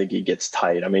time. I don't think he gets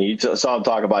tight. I mean, you saw him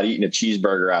talk about eating a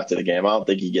cheeseburger after the game. I don't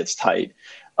think he gets tight.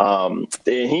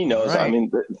 He knows. Right. I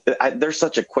mean, they're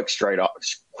such a quick strike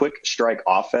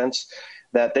offense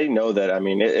that they know that. I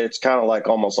mean, it's kind of like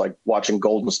almost like watching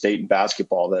Golden State in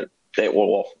basketball. That they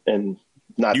and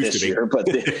not used this year, but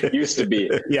they used to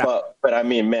be. Yeah. But I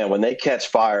mean, man, when they catch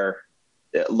fire,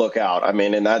 look out. I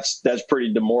mean, and that's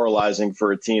pretty demoralizing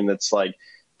for a team that's like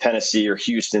Tennessee or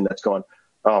Houston that's going,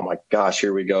 oh my gosh,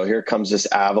 here we go. Here comes this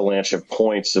avalanche of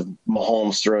points of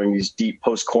Mahomes throwing these deep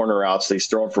post corner routes. He's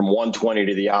throwing from 120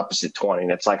 to the opposite 20.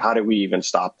 And it's like, how do we even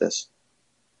stop this?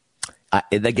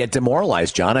 They get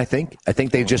demoralized, John. I think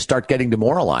they just start getting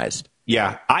demoralized.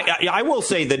 Yeah, I will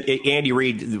say that Andy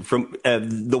Reid, from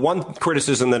the one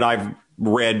criticism that I've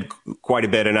read quite a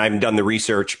bit, and I haven't done the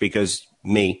research because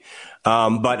me,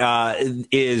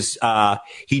 is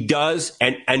he does,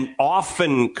 and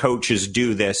often coaches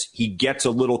do this, he gets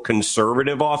a little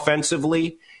conservative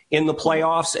offensively in the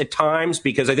playoffs at times,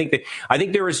 because I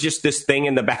think there is just this thing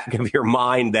in the back of your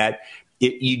mind that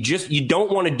you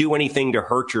don't want to do anything to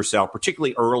hurt yourself,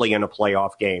 particularly early in a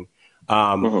playoff game.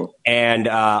 And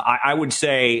I would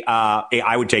say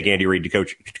I would take Andy Reid to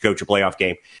coach a playoff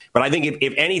game. But I think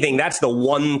if anything, that's the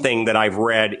one thing that I've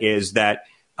read is that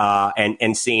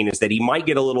and seen is that he might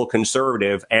get a little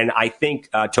conservative. And I think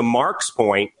to Mark's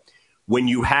point, when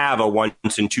you have a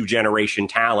once in two generation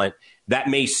talent, that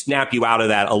may snap you out of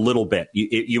that a little bit.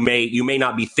 You may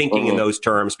not be thinking in those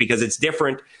terms, because it's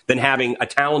different than having a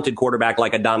talented quarterback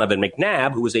like a Donovan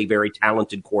McNabb, who is a very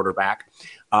talented quarterback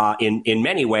in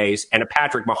many ways, and a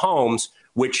Patrick Mahomes,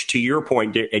 which, to your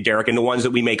point, Derek, and the ones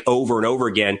that we make over and over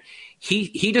again,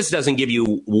 he just doesn't give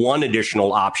you one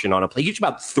additional option on a play. He gives you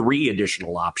about three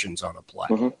additional options on a play.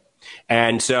 Mm-hmm.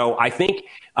 And so I think,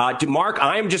 to Mark,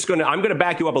 I'm going to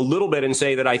back you up a little bit and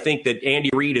say that I think that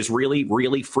Andy Reid is really,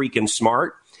 really freaking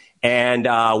smart. And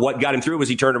what got him through was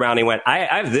he turned around and he went, I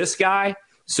have this guy,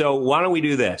 so why don't we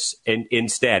do this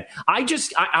instead? I'm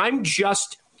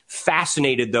just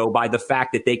fascinated, though, by the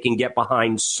fact that they can get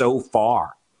behind so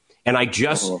far. And I've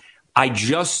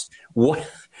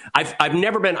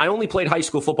never been, I only played high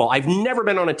school football. I've never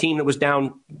been on a team that was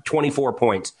down 24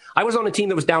 points. I was on a team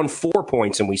that was down 4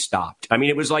 points and we stopped. I mean,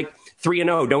 it was like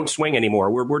 3-0, don't swing anymore.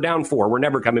 We're down 4. We're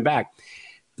never coming back.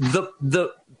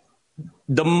 The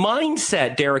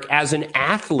mindset, Derek, as an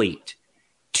athlete,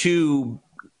 to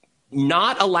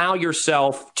not allow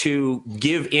yourself to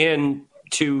give in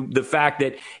to the fact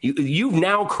that you've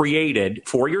now created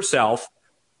for yourself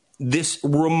this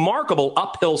remarkable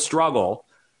uphill struggle.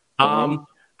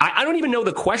 I don't even know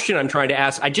the question I'm trying to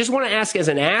ask. I just want to ask, as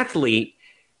an athlete,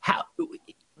 how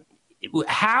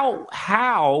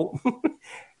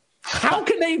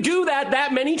can they do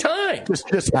that many times?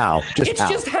 Just how?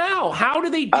 Just how do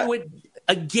they do it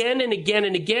again and again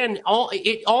and again.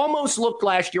 It almost looked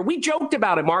last year. We joked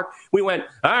about it, Mark. We went,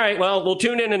 all right, well, we'll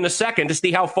tune in the second to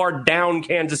see how far down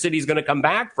Kansas City is going to come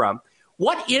back from.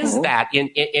 What is that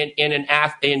in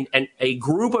a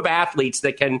group of athletes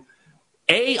that can,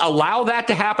 A, allow that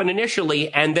to happen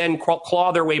initially and then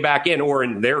claw their way back in, or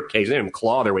in their case, they didn't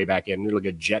claw their way back in. They're like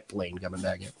a jet plane coming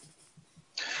back in.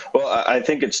 Well, I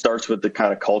think it starts with the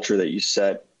kind of culture that you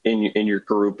set in your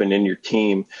group and in your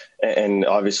team. And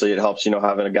obviously it helps,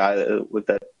 having a guy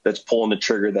that's pulling the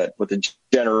trigger, that with the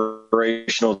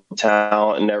generational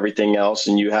talent and everything else.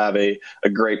 And you have a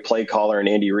great play caller in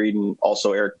Andy Reid, and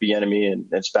also Eric Bieniemy and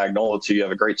Spagnuolo too. You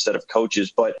have a great set of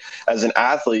coaches, but as an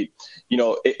athlete,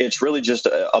 it's really just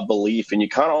a belief, and you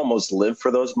kind of almost live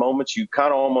for those moments. You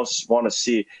kind of almost want to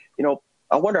see,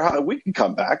 I wonder how we can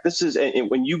come back. This is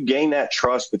when you gain that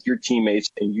trust with your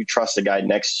teammates and you trust the guy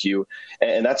next to you.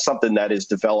 And that's something that is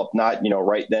developed, not,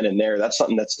 right then and there. That's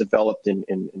something that's developed in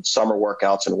summer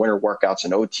workouts and winter workouts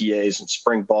and OTAs and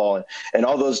spring ball and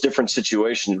all those different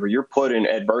situations where you're put in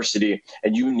adversity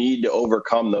and you need to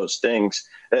overcome those things.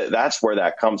 That's where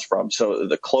that comes from. So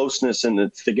the closeness and the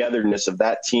togetherness of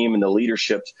that team and the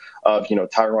leadership of,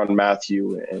 Tyrann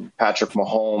Mathieu and Patrick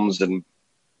Mahomes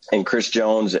and Chris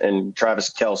Jones and Travis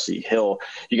Kelce, Hill.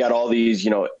 You got all these,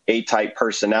 A-type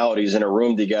personalities in a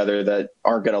room together that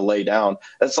aren't going to lay down.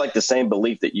 That's like the same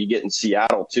belief that you get in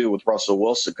Seattle, too, with Russell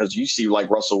Wilson, because you see like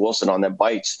Russell Wilson on them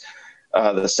bites,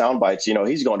 the sound bites,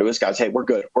 he's going to his guys, hey, we're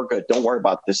good. We're good. Don't worry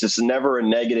about this. It's never a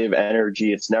negative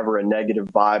energy. It's never a negative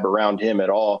vibe around him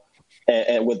at all.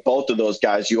 And with both of those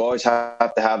guys, you always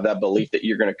have to have that belief that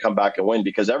you're going to come back and win,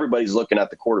 because everybody's looking at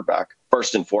the quarterback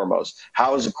first and foremost.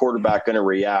 How is the quarterback going to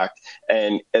react?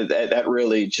 And that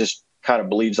really just kind of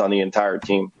bleeds on the entire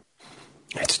team.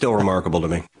 It's still remarkable to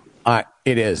me.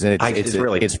 It is. And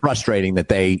it's frustrating that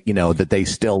they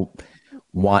still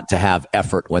want to have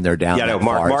effort when they're down. Yeah, no,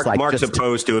 Mark's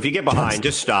supposed to. If you get behind,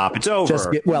 just stop. It's over.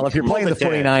 If you're playing the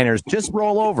 49ers, just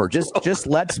roll over. Just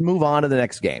let's move on to the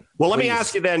next game. Well, let me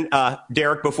ask you then,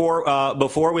 Derek,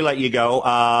 before we let you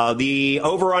go, the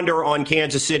over-under on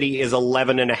Kansas City is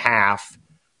 11.5.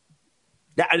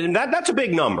 That's a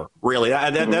big number, really.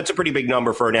 That's a pretty big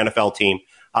number for an NFL team.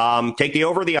 Take the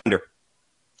over or the under?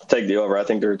 Take the over. I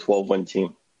think they're a 12-win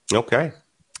team. Okay.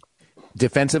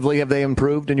 Defensively, have they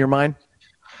improved in your mind?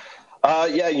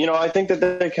 I think that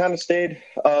they kind of stayed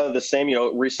the same.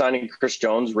 Re-signing Chris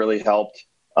Jones really helped.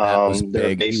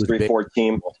 Their base 3-4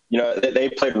 team. They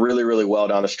played really, really well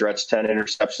down the stretch. 10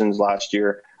 interceptions last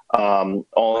year.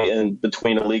 Only in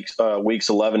between the weeks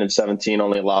 11 and 17,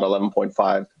 only allowed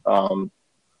 11.5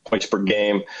 points per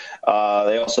game.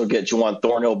 They also get Juwan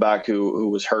Thornhill back, who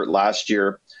was hurt last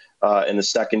year in the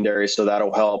secondary, so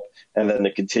that'll help. And then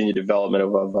the continued development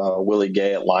of Willie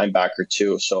Gay at linebacker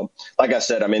too. So, like I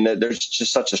said, there's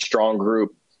just such a strong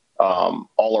group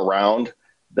all around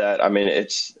that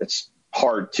it's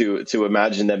hard to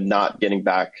imagine them not getting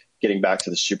back to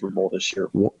the Super Bowl this year.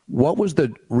 What was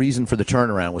the reason for the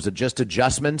turnaround? Was it just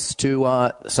adjustments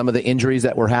to some of the injuries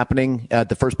that were happening at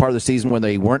the first part of the season when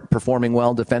they weren't performing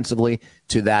well defensively,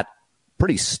 to that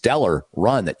pretty stellar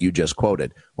run that you just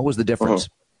quoted? What was the difference?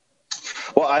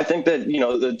 Well, I think that,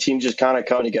 the team just kind of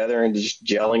coming together and just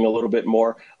gelling a little bit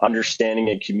more, understanding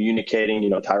and communicating.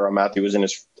 Tyrann Mathieu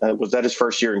was that his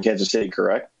first year in Kansas City,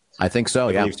 correct? I think so,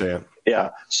 yeah.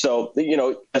 Yeah. So,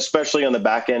 especially on the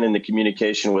back end and the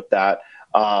communication with that,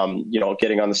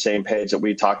 getting on the same page that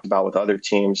we talked about with other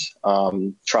teams,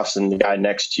 trusting the guy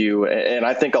next to you. And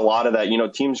I think a lot of that,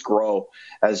 teams grow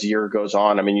as the year goes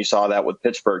on. You saw that with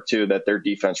Pittsburgh too, that their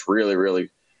defense really, really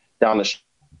down the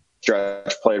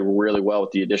stretch played really well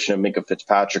with the addition of Minkah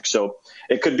Fitzpatrick. So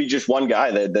it could be just one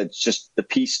guy that's just the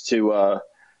piece to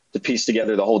piece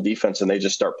together the whole defense, and they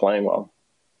just start playing well.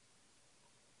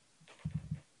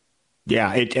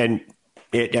 Yeah,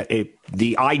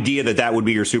 the idea that would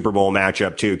be your Super Bowl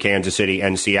matchup too, Kansas City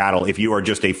and Seattle. If you are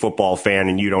just a football fan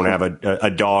and you don't have a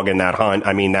dog in that hunt,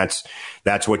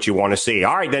 that's what you want to see.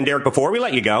 All right, then, Derek, before we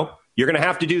let you go, you're going to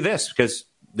have to do this, because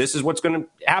this is what's going to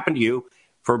happen to you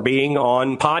for being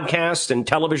on podcasts and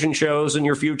television shows in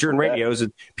your future and radios.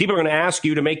 People are going to ask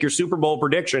you to make your Super Bowl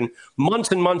prediction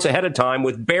months and months ahead of time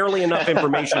with barely enough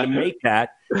information to make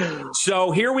that. So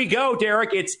here we go,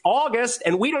 Derek. It's August,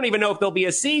 and we don't even know if there'll be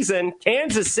a season.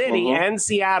 Kansas City and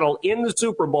Seattle in the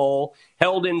Super Bowl,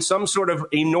 held in some sort of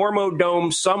Enormo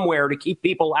Dome somewhere to keep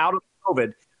people out of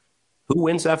COVID. Who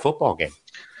wins that football game?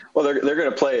 Well, they're going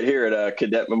to play it here at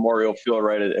Cadet Memorial Field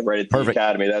right at the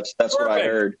Academy. That's what I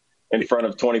heard. In front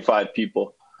of 25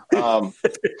 people.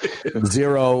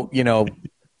 Zero,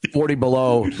 40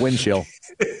 below wind chill.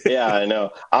 Yeah, I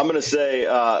know. I'm going to say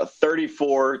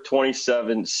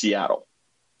 34-27 Seattle.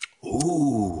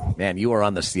 Ooh, man, you are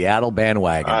on the Seattle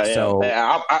bandwagon.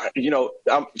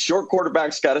 Short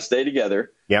quarterbacks got to stay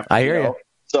together. Yeah, I hear you.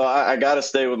 So I got to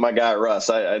stay with my guy Russ.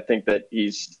 I think that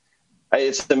it's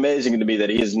amazing to me that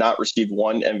he has not received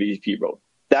one MVP vote.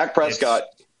 Dak Prescott,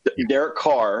 Derek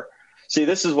Carr. See,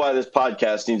 this is why this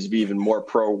podcast needs to be even more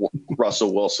pro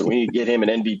Russell Wilson. We need to get him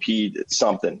an MVP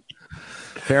something.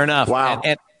 Fair enough. Wow.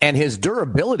 And his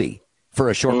durability for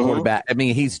a short quarterback. I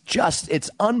mean, it's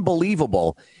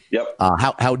unbelievable. Yep.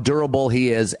 How durable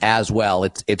he is as well.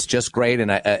 It's just great. And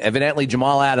evidently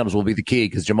Jamal Adams will be the key,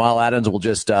 because Jamal Adams will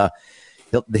just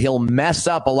he'll mess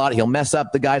up a lot. He'll mess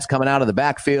up the guys coming out of the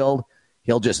backfield.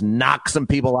 He'll just knock some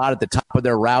people out at the top of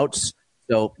their routes.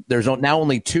 So there's now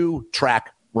only 2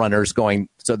 track runners going,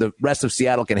 so the rest of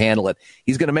Seattle can handle it.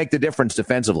 He's going to make the difference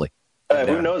defensively.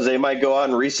 Who knows? They might go out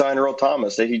and re-sign Earl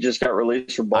Thomas. He just got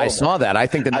released from Baltimore. I saw that. I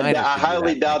think I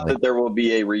highly doubt that there will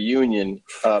be a reunion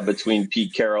between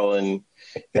Pete Carroll and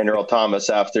Earl Thomas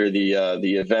after the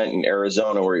event in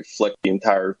Arizona where he flicked the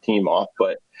entire team off.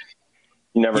 But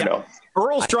you never know.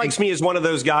 Earl strikes me as one of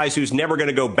those guys who's never going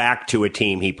to go back to a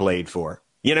team he played for.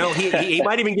 You know, he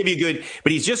might even give you good,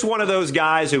 but he's just one of those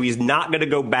guys who he's not going to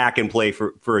go back and play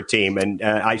for a team. And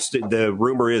the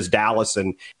rumor is Dallas,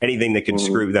 and anything that can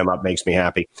screw them up makes me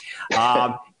happy.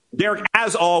 Derek,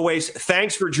 as always,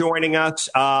 thanks for joining us.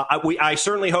 I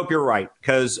certainly hope you're right,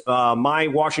 because my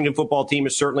Washington football team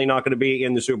is certainly not going to be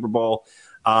in the Super Bowl.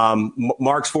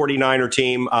 Mark's 49er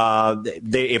team,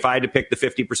 if I had to pick the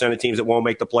 50% of teams that won't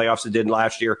make the playoffs that did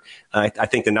last year, I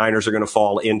think the Niners are going to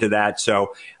fall into that.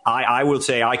 So I would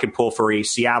say I could pull for a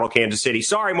Seattle, Kansas City.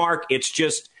 Sorry, Mark. It's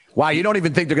just. Wow, you don't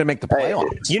even think they're going to make the playoffs.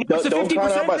 It's a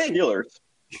 50% thing. Steelers.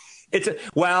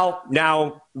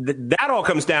 Now that all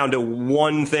comes down to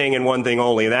one thing and one thing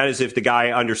only, and that is if the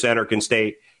guy under center can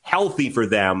stay healthy for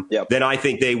them, then I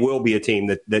think they will be a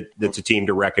team that's a team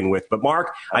to reckon with. But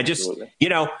Mark, absolutely.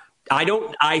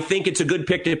 I think it's a good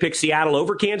pick to pick Seattle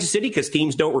over Kansas City, because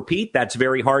teams don't repeat. That's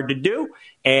very hard to do.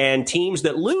 And teams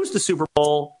that lose the Super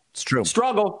Bowl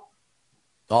struggle.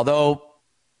 Although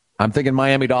I'm thinking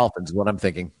Miami Dolphins is what I'm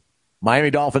thinking.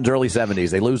 Miami Dolphins, early 70s.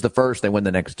 They lose the first, they win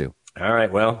the next 2. All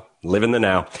right, well, live in the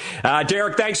now.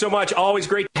 Derek, thanks so much. Always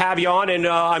great to have you on, and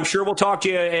I'm sure we'll talk to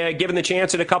you given the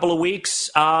chance in a couple of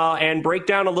weeks and break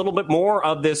down a little bit more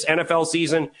of this NFL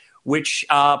season, which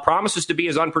promises to be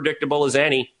as unpredictable as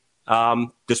any,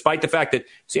 despite the fact that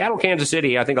Seattle, Kansas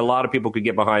City, I think a lot of people could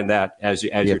get behind that as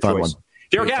your choice.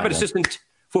 Derek Abbott, assistant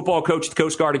football coach at the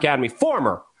Coast Guard Academy,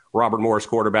 former Robert Morris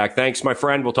quarterback. Thanks, my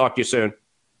friend. We'll talk to you soon.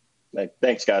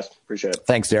 Thanks, guys. Appreciate it.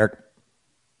 Thanks, Derek.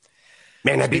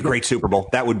 Man, that'd be a great Super Bowl.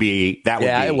 That would be.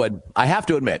 It would. I have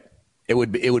to admit, it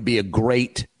would be a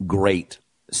great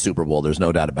Super Bowl. There's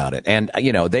no doubt about it. And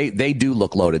they do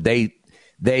look loaded.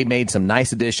 They made some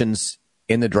nice additions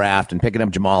in the draft, and picking up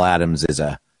Jamal Adams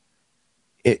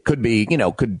could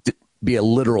be a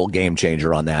literal game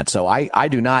changer on that. So I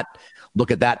do not look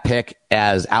at that pick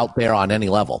as out there on any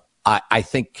level. I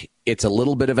think it's a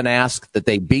little bit of an ask that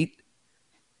they beat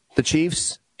the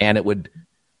Chiefs, and it would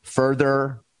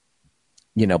further,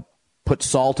 put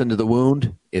salt into the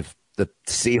wound if the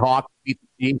Seahawks beat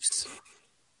the Chiefs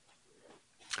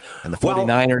and the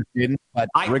 49ers didn't. But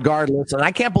regardless, and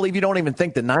I can't believe you don't even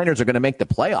think the Niners are going to make the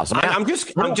playoffs.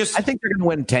 I think they're going to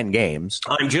win 10 games.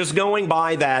 I'm just going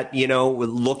by that,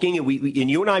 looking at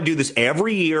and you and I do this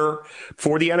every year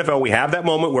for the NFL. We have that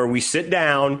moment where we sit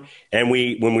down and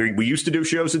when we used to do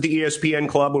shows at the ESPN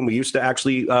Club, when we used to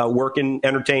actually work in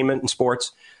entertainment and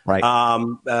sports,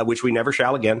 right? Which we never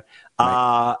shall again.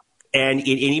 Right. And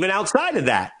even outside of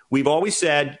that, we've always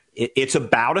said it's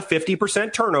about a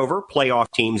 50% turnover, playoff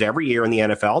teams every year in the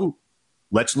NFL.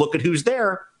 Let's look at who's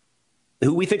there,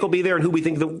 who we think will be there, and who we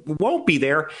think that won't be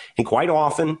there. And quite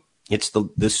often, it's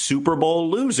the Super Bowl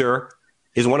loser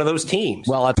is one of those teams.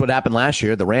 Well, that's what happened last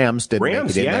year. The Rams didn't make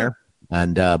it in there.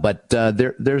 And but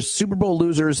their Super Bowl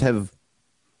losers have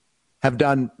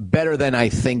done better than I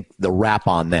think the rap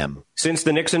on them. Since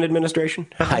the Nixon administration?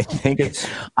 I think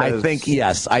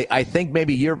yes. I think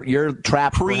maybe you're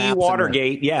trapped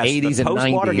pre-Watergate, yes. 80s and 90s.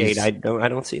 Post-Watergate, I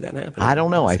don't see that happening. I don't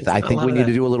know. I think we need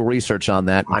to do a little research on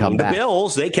that and come back. The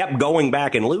Bills, they kept going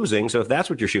back and losing, so if that's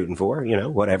what you're shooting for,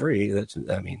 whatever,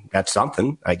 that's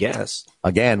something, I guess.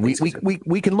 Again,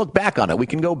 we can look back on it. We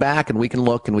can go back and we can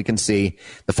look and we can see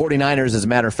the 49ers, as a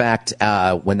matter of fact,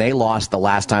 when they lost the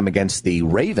last time against the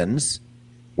Ravens,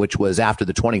 which was after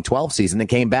the 2012 season, and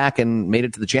came back and made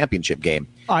it to the championship game.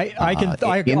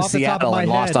 In Seattle and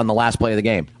lost on the last play of the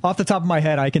game. Off the top of my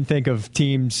head, I can think of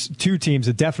two teams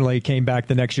that definitely came back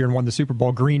the next year and won the Super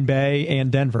Bowl: Green Bay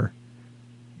and Denver.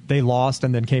 They lost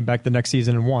and then came back the next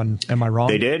season and won. Am I wrong?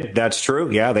 They did. That's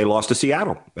true. Yeah, they lost to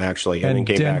Seattle actually, and then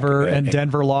came Denver back. And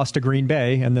Denver lost to Green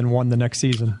Bay and then won the next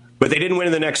season. But they didn't win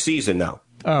in the next season, though.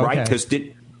 Oh, right?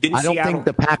 okay. Because I don't think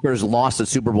the Packers lost a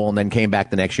Super Bowl and then came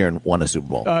back the next year and won a Super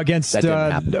Bowl. Against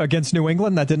New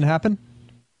England, that didn't happen?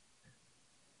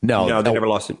 No, they never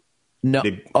lost it. No.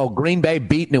 Green Bay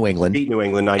beat New England. Beat New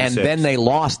England 96. And then they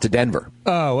lost to Denver.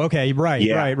 Oh, okay. Right.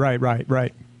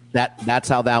 That's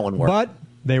how that one worked. But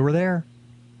they were there.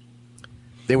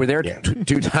 They were there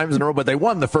two times in a row, but they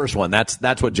won the first one. That's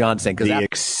what John's saying. Because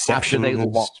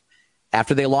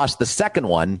after they lost the second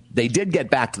one, they did get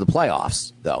back to the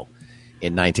playoffs, though,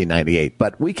 in 1998.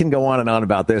 But we can go on and on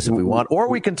about this if we want, or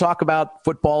we can talk about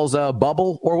football's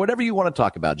bubble, or whatever you want to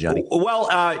talk about, Johnny. Well,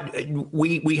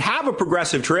 we have a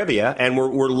progressive trivia, and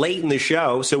we're late in the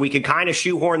show, so we could kind of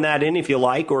shoehorn that in if you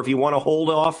like, or if you want to hold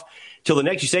off till the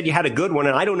next. You said you had a good one,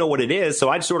 and I don't know what it is, so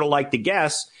I'd sort of like to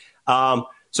guess. So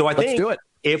I think let's do it.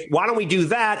 Why don't we do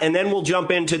that, and then we'll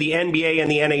jump into the NBA and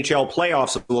the NHL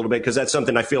playoffs a little bit, because that's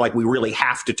something I feel like we really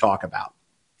have to talk about.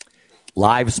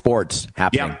 Live sports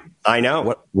happening. Yeah, I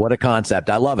know. What a concept.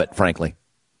 I love it, frankly.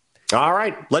 All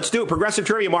right, let's do it. Progressive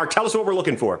trivia, Mark. Tell us what we're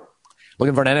looking for.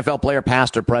 Looking for an NFL player,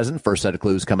 past or present. First set of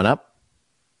clues coming up.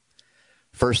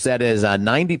 First set is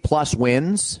 90-plus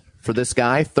wins for this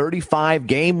guy, 35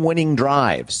 game-winning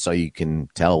drives, so you can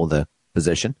tell the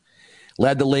position.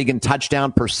 Led the league in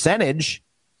touchdown percentage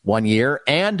 1 year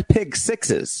and pick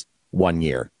sixes 1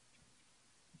 year.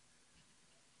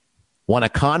 Won a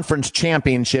conference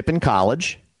championship in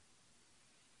college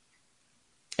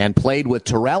and played with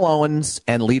Terrell Owens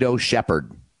and Lito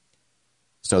Shepherd.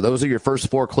 So those are your first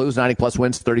four clues: 90-plus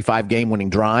wins, 35 game-winning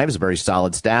drives, very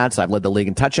solid stats. I've led the league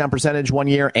in touchdown percentage 1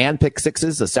 year and pick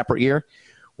sixes a separate year.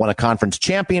 Won a conference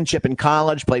championship in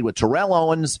college, played with Terrell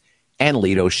Owens and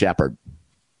Lito Shepherd.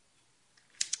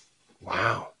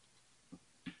 Wow.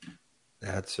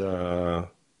 That's all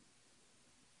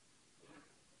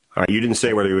right, you didn't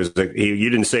say whether you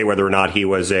didn't say whether or not he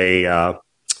was an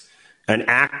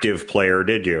active player,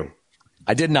 did you?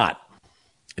 I did not.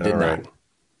 I did not.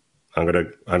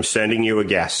 I'm sending you a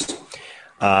guess.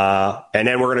 And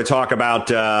then we're going to talk about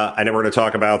the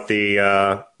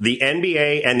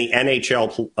NBA and the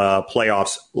NHL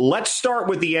playoffs. Let's start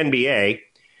with the NBA,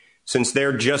 since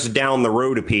they're just down the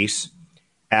road a piece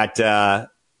at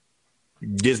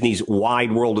Disney's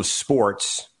Wide World of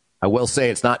Sports. I will say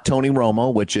it's not Tony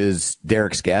Romo, which is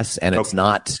Derek's guess, and it's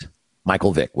not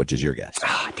Michael Vick, which is your guess.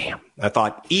 Damn. I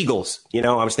thought Eagles.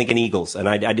 I was thinking Eagles, and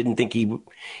I didn't think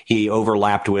he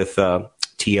overlapped with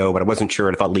T.O., but I wasn't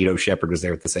sure. I thought Lito Shepherd was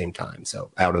there at the same time,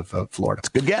 so out of Florida. It's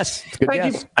a good guess.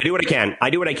 Thank you. I do what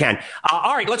I can.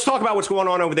 All right, let's talk about what's going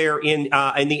on over there in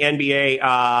the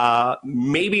NBA.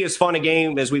 Maybe as fun a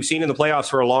game as we've seen in the playoffs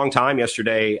for a long time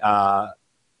yesterday.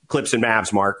 Clips and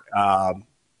Mavs, Mark.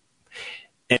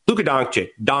 And Luka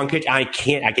Doncic, I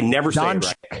can never say it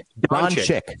right.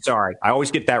 Doncic. Sorry, I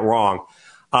always get that wrong.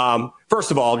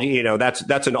 First of all,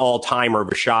 that's an all-timer of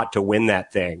a shot to win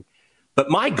that thing. But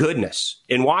my goodness,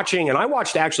 in watching, and I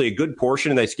watched actually a good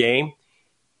portion of this game,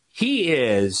 he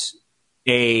is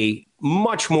a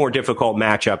much more difficult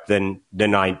matchup than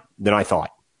I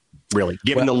thought, really,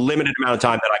 given the limited amount of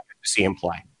time that I could see him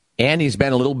play. And he's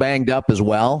been a little banged up as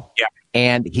well. Yeah.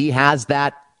 And he has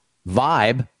that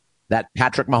vibe, that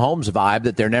Patrick Mahomes vibe,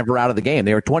 that they're never out of the game.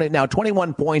 They were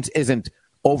 21 points isn't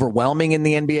overwhelming in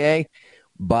the NBA,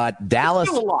 but Dallas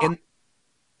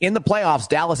in the playoffs,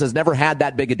 Dallas has never had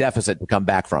that big a deficit to come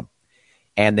back from.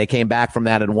 And they came back from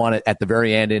that and won it at the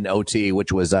very end in OT,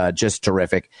 which was just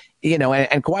terrific. And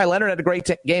Kawhi Leonard had a great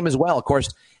game as well. Of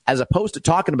course, as opposed to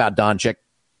talking about Doncic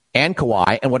and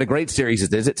Kawhi and what a great series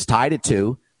it is, it's tied at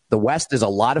 2. The West is a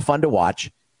lot of fun to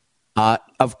watch.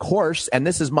 Of course, and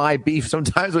this is my beef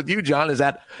sometimes with you, John, is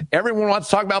that everyone wants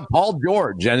to talk about Paul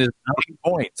George and his 9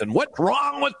 points and what's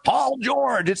wrong with Paul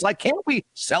George. It's like, can't we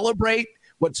celebrate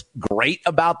what's great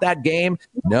about that game?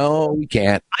 No, we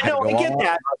can't. I know, I get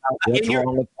that. What's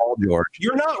wrong with Paul George?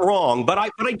 You're not wrong, but I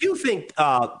do think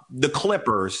the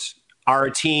Clippers are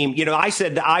a team. I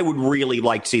said that I would really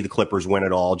like to see the Clippers win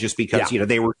it all, just because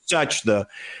they were such the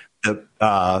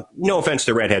no offense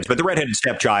to redheads, but the redheaded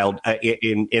stepchild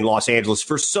in Los Angeles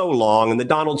for so long, and the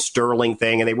Donald Sterling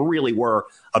thing, and they really were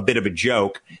a bit of a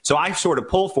joke. So I sort of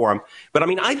pull for them. But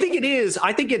I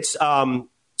think it's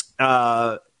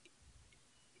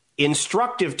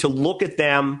instructive to look at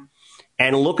them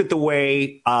and look at the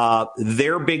way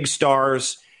their big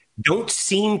stars don't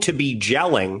seem to be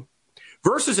gelling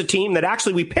versus a team that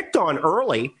actually we picked on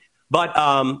early,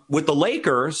 but with the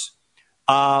Lakers,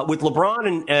 with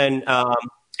LeBron and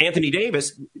Anthony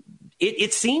Davis,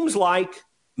 it seems like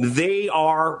they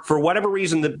are, for whatever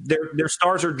reason, their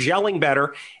stars are gelling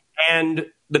better, and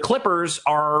the Clippers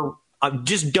are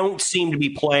just don't seem to be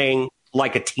playing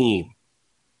like a team.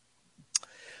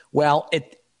 Well,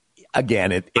 I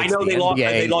know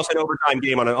they lost an overtime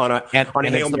game on a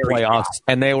Hail Mary playoffs,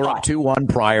 and they were up 2-1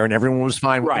 prior, and everyone was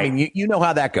fine. Right. I mean, you know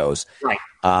how that goes. Right.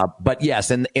 But yes,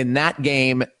 in that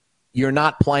game, you're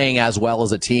not playing as well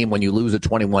as a team when you lose a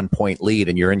 21-point lead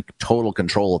and you're in total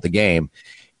control of the game.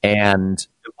 And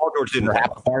Paul George didn't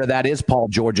have part of that is Paul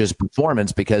George's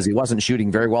performance because he wasn't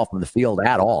shooting very well from the field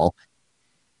at all.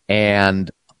 And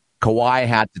Kawhi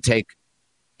had to take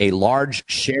a large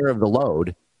share of the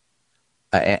load.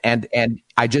 And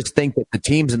I just think that the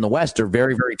teams in the West are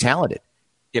very, very talented.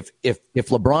 If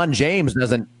LeBron James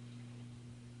doesn't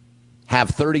have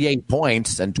 38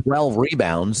 points and 12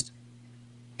 rebounds,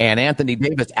 and Anthony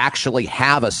Davis actually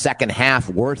have a second half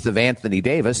worth of Anthony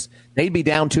Davis, they'd be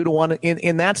down 2-1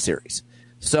 in that series.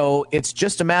 So it's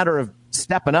just a matter of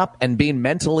stepping up and being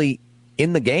mentally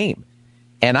in the game.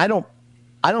 And I don't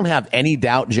have any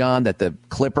doubt, John, that the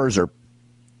Clippers are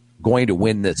going to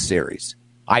win this series.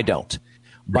 I don't.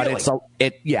 But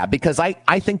really? Because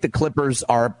I think the Clippers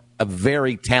are a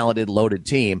very talented, loaded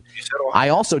team. I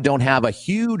also don't have a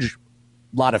huge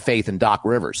lot of faith in Doc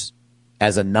Rivers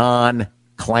as a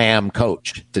non-clam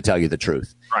coach, to tell you the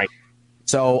truth. Right.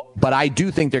 So, but I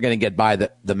do think they're going to get by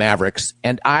the Mavericks.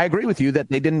 And I agree with you that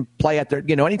they didn't play at their,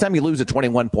 anytime you lose a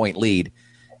 21-point lead,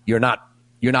 you're not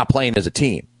playing as a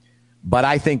team. But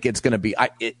I think it's going to be,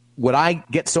 what I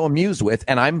get so amused with,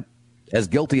 and I'm as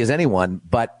guilty as anyone,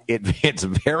 but it's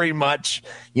very much,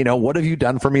 what have you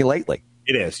done for me lately?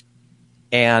 It is.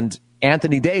 And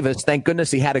Anthony Davis, thank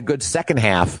goodness he had a good second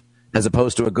half as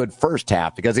opposed to a good first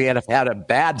half, because he had a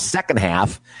bad second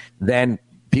half, then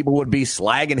people would be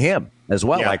slagging him as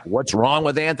well. Yeah. Like, what's wrong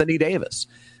with Anthony Davis?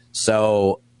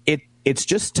 So it's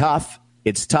just tough.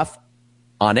 It's tough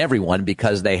on everyone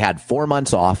because they had 4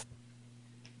 months off.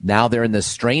 Now they're in this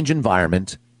strange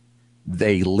environment.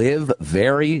 They live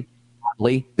very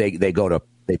oddly. They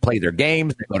play their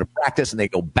games, they go to practice, and they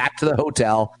go back to the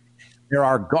hotel. There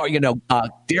are,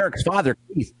 Derek's father,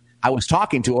 Keith, I was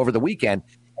talking to over the weekend.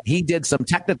 He did some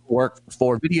technical work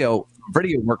for video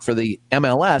work for the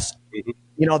MLS.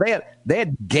 They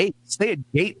had gates. They had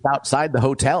gates outside the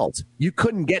hotels. You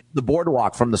couldn't get to the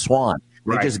boardwalk from the Swan.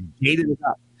 They just gated it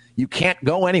up. You can't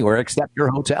go anywhere except your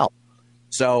hotel.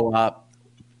 So,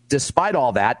 despite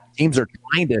all that, teams are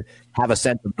trying to have a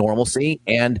sense of normalcy,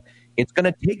 and it's going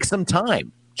to take some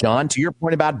time. John, to your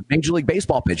point about Major League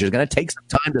Baseball pitchers, it's going to take some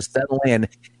time to settle in,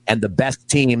 and the best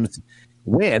teams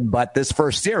win. But this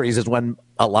first series is when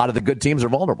a lot of the good teams are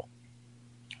vulnerable.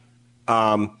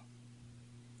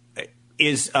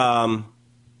 Is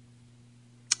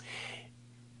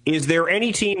there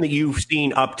any team that you've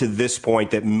seen up to this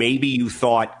point that maybe you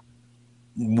thought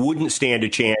wouldn't stand a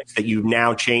chance that you've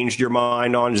now changed your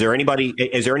mind on? Is there anybody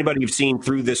you've seen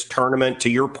through this tournament? To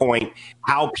your point,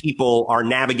 how people are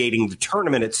navigating the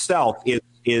tournament itself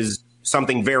is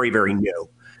something very, very new.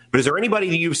 But is there anybody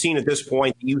that you've seen at this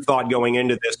point that you thought going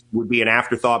into this would be an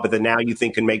afterthought, but that now you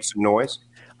think can make some noise?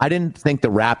 I didn't think the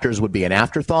Raptors would be an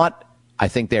afterthought. I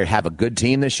think they have a good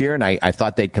team this year, and I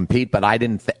thought they'd compete, but I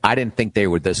didn't think they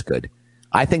were this good.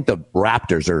 I think the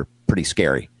Raptors are pretty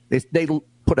scary. They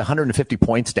put 150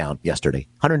 points down yesterday.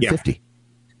 150.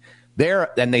 Yeah.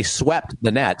 And they swept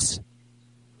the Nets.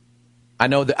 I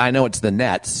know it's the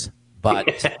Nets, but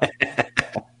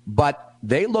but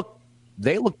they look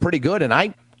pretty good, and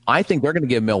I think they're going to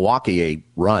give Milwaukee a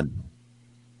run.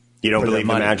 You don't believe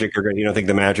the Magic are going? You don't think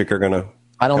the Magic are going to?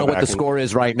 I don't know what the score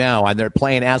is right now, and they're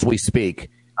playing as we speak.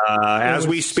 As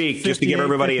we speak, just to give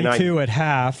everybody an idea. 52 at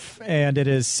half, and it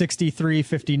is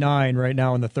 63-59 right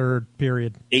now in the third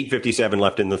period. 8:57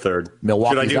 left in the third.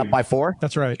 Milwaukee's up by 4?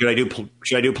 That's right. Should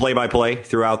I do play-by-play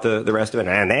throughout the rest of it?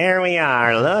 And there we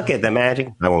are. Look at the Magic.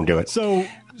 I won't do it.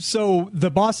 So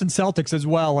the Boston Celtics as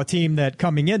well, a team that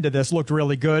coming into this looked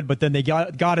really good, but then they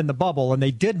got in the bubble, and they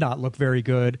did not look very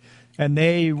good. And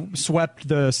they swept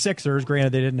the Sixers.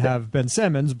 Granted, they didn't have Ben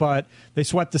Simmons, but they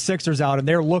swept the Sixers out, and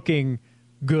they're looking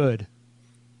good.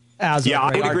 Yeah,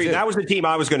 I would agree. That was the team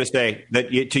I was going to say. That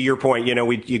to your point,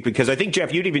 because I think,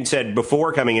 Jeff, you'd even said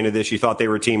before coming into this, you thought they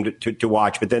were a team to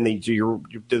watch, but then to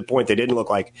the point, they didn't look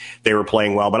like they were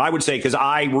playing well. But I would say, because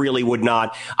I really would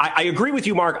not. I agree with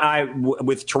you, Mark.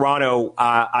 With Toronto,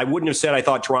 I wouldn't have said I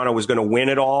thought Toronto was going to win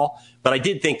it all, but I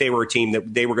did think they were a team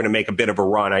that they were going to make a bit of a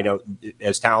run. I know,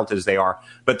 as talented as they are,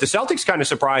 but the Celtics kind of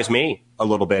surprised me a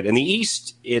little bit. In the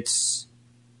East,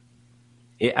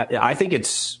 I think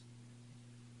it's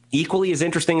equally as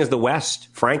interesting as the West,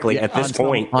 frankly, at this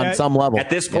point. On some level. At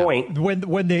this point.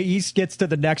 When the East gets to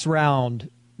the next round,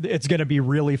 it's going to be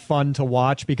really fun to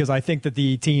watch, because I think that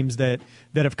the teams that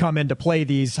have come in to play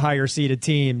these higher seeded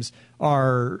teams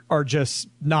are just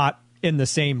not in the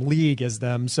same league as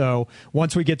them. So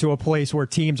once we get to a place where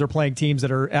teams are playing teams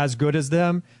that are as good as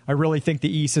them, I really think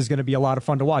the East is going to be a lot of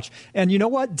fun to watch. And you know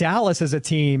what? Dallas is a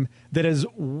team that is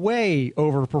way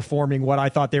overperforming what I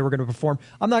thought they were going to perform.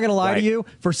 I'm not going to lie to you.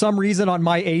 For some reason on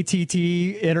my ATT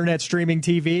internet streaming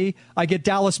TV, I get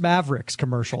Dallas Mavericks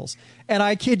commercials. And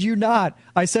I kid you not,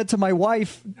 I said to my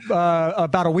wife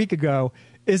about a week ago,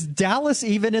 is Dallas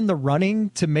even in the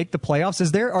running to make the playoffs?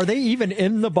 Are they even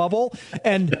in the bubble?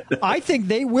 And I think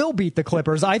they will beat the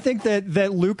Clippers. I think that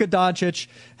Luka Doncic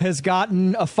has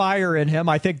gotten a fire in him.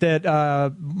 I think that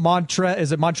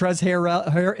Montrezl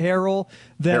Harrell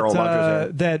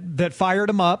that fired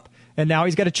him up, and now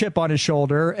he's got a chip on his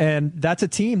shoulder, and that's a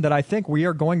team that I think we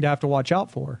are going to have to watch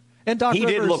out for. And Doc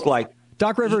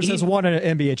Rivers has won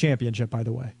an NBA championship, by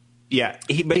the way. Yeah,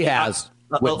 he has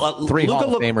with 3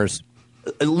 Hall of Famers.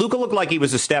 Luka looked like he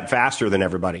was a step faster than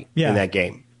everybody in that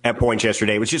game at points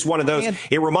yesterday. It was just one of those.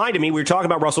 It reminded me, we were talking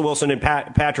about Russell Wilson and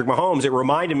Patrick Mahomes. It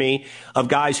reminded me of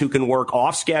guys who can work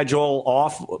off schedule,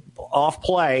 off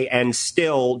play, and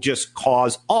still just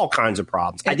cause all kinds of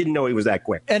problems. I didn't know he was that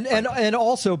quick. And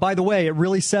also, by the way, it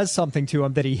really says something to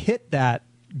him that he hit that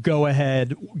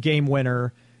go-ahead game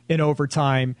winner in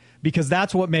overtime, because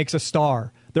that's what makes a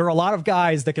star. There are a lot of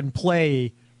guys that can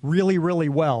play really, really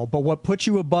well, but what puts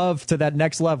you above to that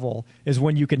next level is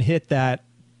when you can hit that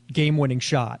game-winning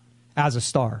shot as a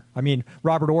star. I mean,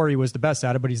 Robert Horry was the best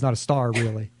at it, but he's not a star,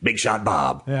 really. Big shot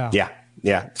Bob.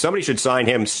 Yeah. Somebody should sign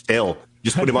him still.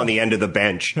 Just put him on the end of the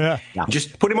bench. Yeah.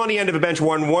 Just put him on the end of the bench,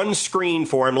 one screen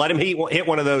for him. Let him hit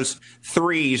one of those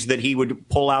threes that he would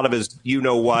pull out of his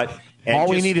you-know-what. All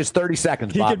we need is 30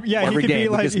 seconds, Bob. Every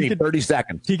game, we just need 30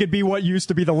 seconds. He could be what used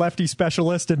to be the lefty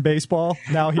specialist in baseball.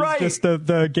 Now he's just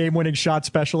the game-winning shot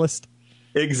specialist.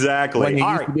 Exactly. When he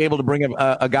used to be able to bring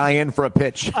a guy in for a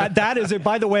pitch. That is it.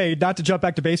 By the way, not to jump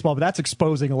back to baseball, but that's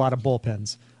exposing a lot of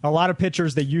bullpens. A lot of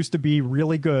pitchers that used to be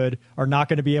really good are not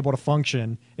going to be able to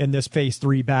function in this phase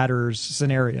 3 batters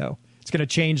scenario. It's going to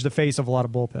change the face of a lot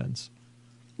of bullpens.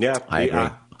 Yeah, I agree.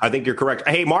 I think you're correct.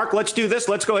 Hey, Mark, let's do this.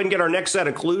 Let's go ahead and get our next set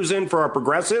of clues in for our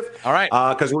progressive. All right.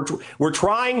 Because we're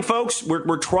trying, folks,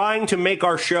 we're trying to make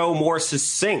our show more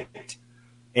succinct.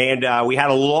 And we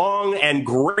had a long and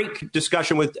great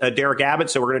discussion with Derek Abbott,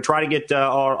 so we're going to try to get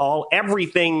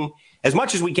everything as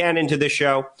much as we can into this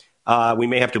show. We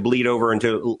may have to bleed over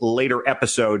into later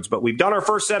episodes, but we've done our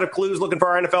first set of clues looking for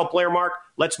our NFL player, Mark.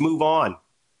 Let's move on.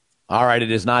 All right,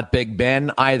 it is not Big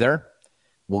Ben either.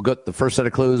 We'll get the first set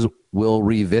of clues we'll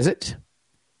revisit.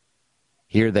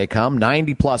 Here they come.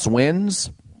 90-plus wins,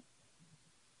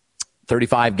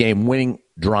 35-game winning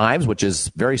drives, which is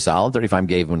very solid,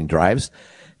 35-game winning drives.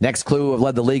 Next clue, have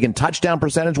led the league in touchdown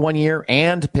percentage 1 year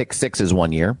and pick sixes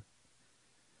 1 year.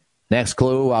 Next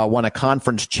clue, won a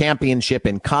conference championship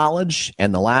in college.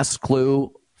 And the last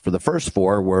clue for the first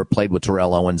 4 were played with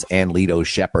Terrell Owens and Lito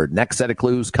Shepherd. Next set of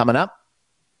clues coming up.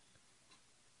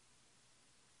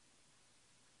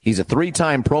 He's a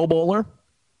 3-time Pro Bowler.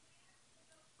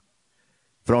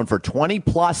 Thrown for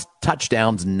 20-plus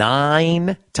touchdowns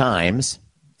 9 times.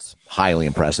 It's highly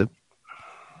impressive.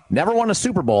 Never won a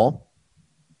Super Bowl.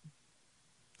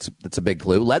 That's a big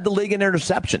clue. Led the league in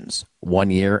interceptions 1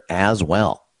 year as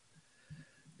well.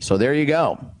 So there you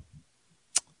go.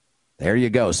 There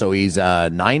you go. So he's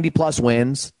 90-plus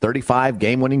wins, 35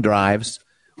 game-winning drives,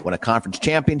 won a conference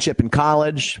championship in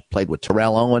college, played with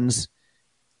Terrell Owens,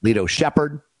 Lito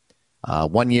Shepherd.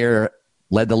 1 year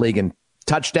led the league in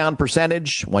touchdown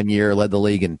percentage. 1 year led the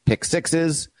league in pick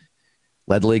sixes.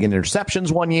 Led the league in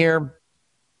interceptions 1 year.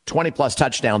 20-plus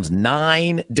touchdowns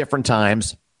 9 different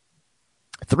times.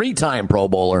 3-time Pro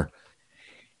Bowler.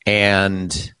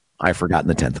 And I've forgotten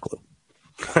the 10th clue.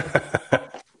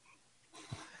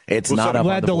 It's not up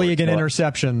led the league in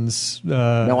interceptions.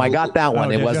 No, I got that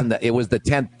one. It wasn't. It was the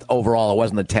 10th overall. It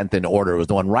wasn't the 10th in order. It was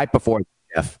the one right before.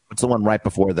 What's the one right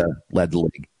before the led the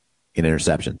league in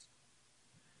interceptions?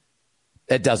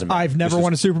 It doesn't matter. I've never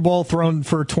won a Super Bowl, thrown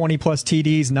for 20-plus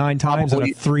TDs 9 times, and a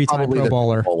 3-time Pro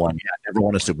Bowler. One. Yeah, never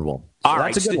won a Super Bowl. All so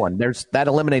right, that's a good one. That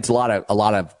eliminates a lot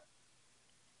of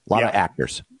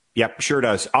actors. Yep, sure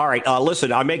does. All right,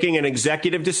 listen, I'm making an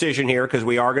executive decision here because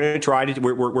we are going to try to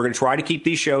we're going to try to keep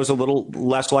these shows a little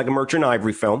less like a Merchant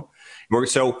Ivory film.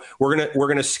 So we're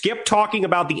gonna skip talking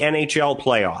about the NHL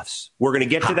playoffs. We're going to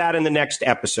get to that in the next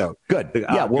episode. Good.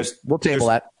 Yeah, we'll table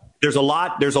that. There's a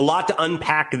lot to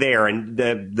unpack there, and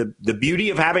the beauty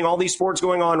of having all these sports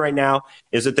going on right now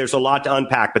is that there's a lot to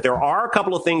unpack. But there are a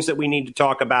couple of things that we need to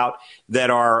talk about that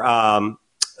are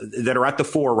at the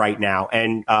fore right now.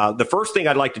 And the first thing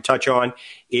I'd like to touch on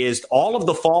is all of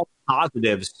the false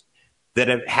positives that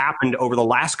have happened over the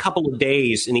last couple of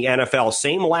days in the NFL.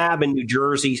 Same lab in New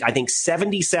Jersey, I think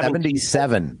 77.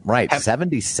 77, right,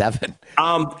 77.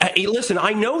 Hey, listen,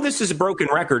 I know this is broken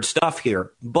record stuff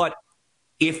here, but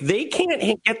if they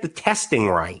can't get the testing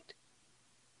right,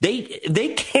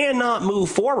 they cannot move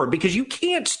forward because you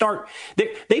can't start.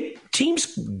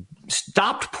 Teams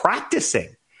stopped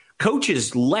practicing.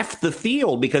 Coaches left the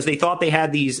field because they thought they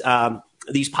had these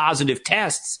positive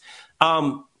tests.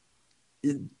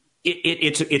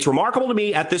 It's remarkable to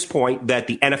me at this point that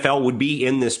the NFL would be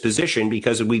in this position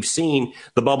because we've seen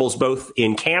the bubbles both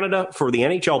in Canada for the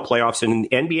NHL playoffs and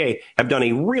in the NBA have done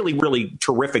a really, really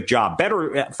terrific job,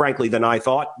 better, frankly, than I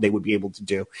thought they would be able to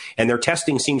do. And their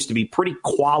testing seems to be pretty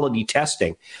quality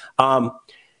testing. I'm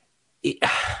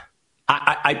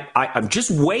just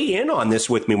weigh in on this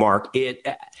with me, Mark.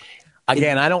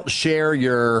 Again, I don't share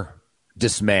your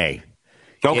dismay.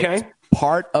 Okay. It's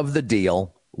part of the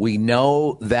deal. We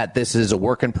know that this is a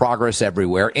work in progress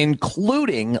everywhere,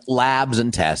 including labs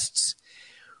and tests.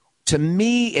 To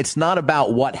me, it's not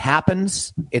about what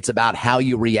happens. It's about how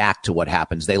you react to what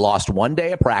happens. They lost one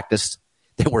day of practice.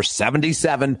 They were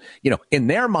 77. In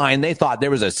their mind, they thought there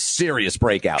was a serious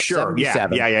breakout. Sure.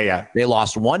 Yeah. They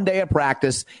lost one day of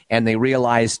practice, and they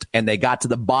realized, and they got to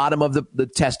the bottom of the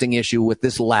testing issue with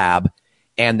this lab,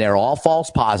 and they're all false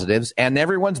positives, and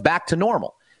everyone's back to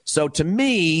normal. So to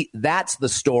me, that's the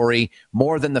story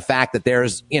more than the fact that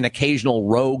there's an occasional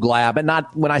rogue lab. And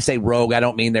not when I say rogue, I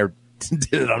don't mean they're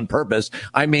did it on purpose.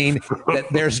 I mean that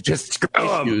there's just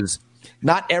issues.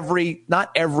 Not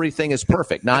everything is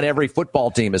perfect. Not every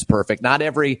football team is perfect. Not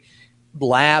every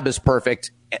lab is perfect.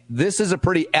 This is a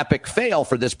pretty epic fail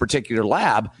for this particular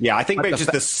lab. Yeah, I think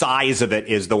the size of it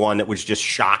is the one that was just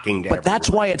shocking to everyone. That's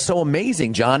why it's so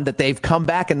amazing, John, that they've come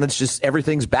back and it's just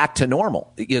everything's back to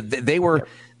normal. They were...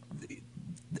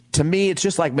 To me, it's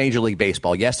just like Major League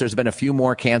Baseball. Yes, there's been a few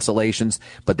more cancellations,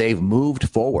 but they've moved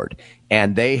forward.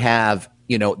 And they have,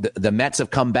 the Mets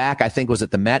have come back. I think was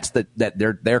it the Mets that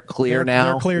they're clear now?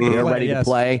 They're clear to they're play, ready yes. to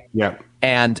play. Yeah.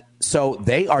 And so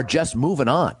they are just moving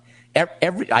on.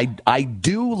 I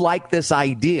do like this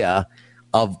idea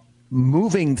of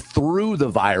moving through the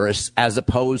virus as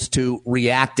opposed to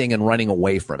reacting and running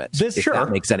away from it. If that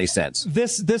makes any sense.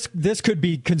 This could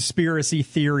be conspiracy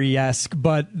theory-esque,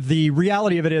 but the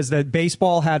reality of it is that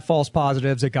baseball had false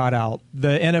positives, it got out.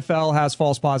 The NFL has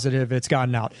false positive, it's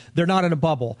gotten out. They're not in a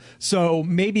bubble. So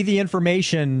maybe the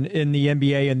information in the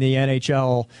NBA and the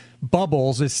NHL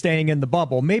bubbles is staying in the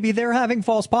bubble. Maybe they're having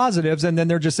false positives and then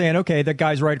they're just saying, okay, that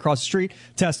guy's right across the street,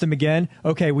 test him again.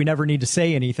 Okay, we never need to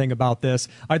say anything about this.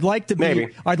 I'd like to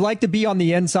be on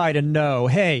the inside and know,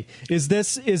 hey, is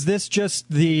it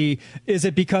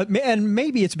because, and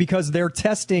maybe it's because their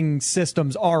testing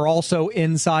systems are also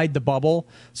inside the bubble,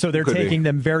 so they're taking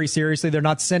them very seriously. They're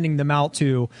not sending them out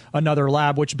to another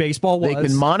lab, which baseball was. They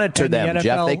can monitor them, the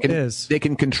Jeff. They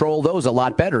can control those a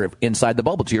lot better inside the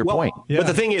bubble, to your point. Yeah. But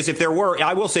the thing is, if there were,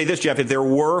 I will say this, Jeff, if there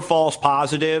were false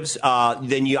positives,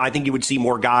 then I think you would see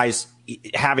more guys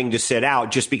having to sit out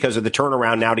just because of the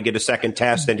turnaround now to get a second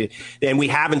test, and we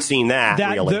haven't seen that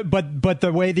really. But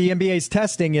the way the NBA's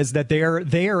testing is that they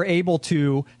are able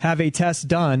to have a test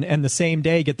done and the same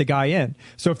day get the guy in.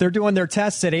 So if they're doing their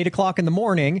tests at 8:00 in the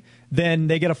morning, then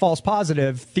they get a false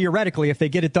positive. Theoretically, if they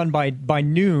get it done by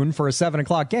noon for a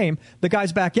 7:00 game, the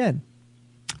guy's back in.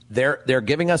 They're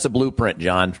giving us a blueprint,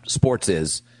 John. Sports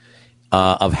is.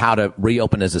 Of how to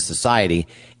reopen as a society.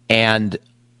 And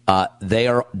they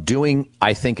are doing,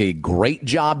 I think, a great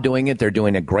job doing it. They're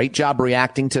doing a great job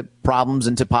reacting to problems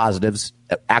and to positives,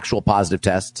 actual positive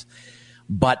tests.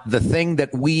 But the thing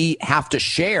that we have to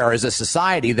share as a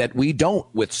society that we don't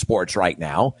with sports right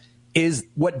now is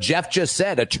what Jeff just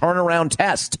said, a turnaround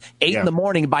test. 8 in the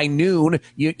morning by noon,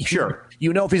 you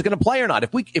know if he's going to play or not.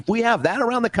 If we have that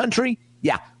around the country,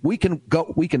 yeah, we can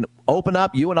open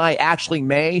up. You and I actually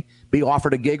may be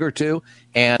offered a gig or two,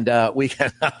 and we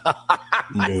can.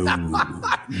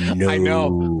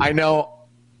 No. I know.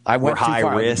 I went we're high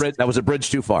risk. That was a bridge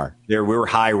too far. We're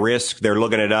high risk. They're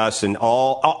looking at us, and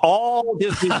all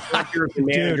Disney directors and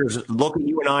managers look at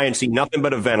you and I and see nothing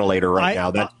but a ventilator now.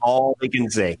 That's all they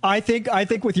can say. I think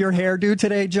with your hairdo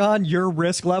today, John, your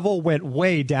risk level went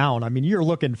way down. I mean, you're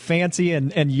looking fancy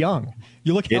and young.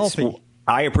 You look healthy.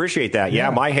 I appreciate that. Yeah,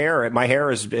 my hair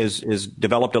has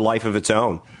developed a life of its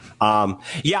own.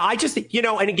 I just,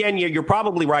 and again, you're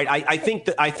probably right. I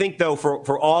think though,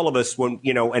 for all of us, when,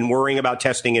 and worrying about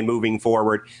testing and moving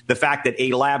forward, the fact that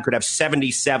a lab could have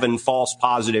 77 false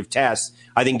positive tests,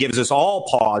 I think gives us all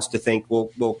pause to think, well,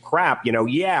 crap,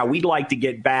 we'd like to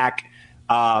get back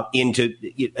into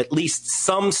at least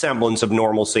some semblance of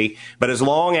normalcy. But as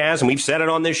long as, and we've said it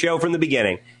on this show from the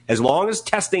beginning, as long as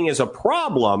testing is a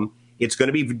problem, it's going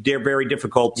to be very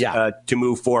difficult to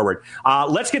move forward.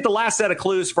 Let's get the last set of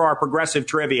clues for our progressive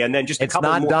trivia, and then just a couple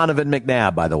more. It's not Donovan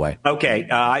McNabb, by the way. Okay.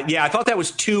 I thought that was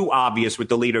too obvious with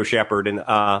Delito Shepherd, and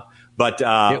but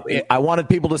I wanted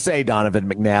people to say Donovan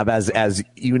McNabb, as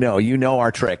you know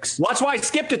our tricks. Well, that's why I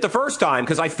skipped it the first time,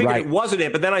 because I figured it wasn't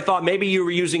it. But then I thought maybe you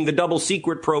were using the double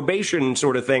secret probation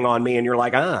sort of thing on me, and you're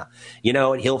like,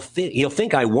 he'll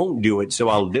think I won't do it, so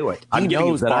I'll do it. He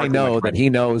knows that I know that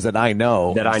he knows that I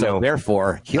know that I know. So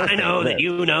therefore, I know that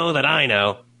you know that I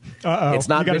know. It's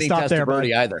not Vinny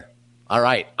Testaverde either. All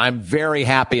right. I'm very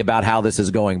happy about how this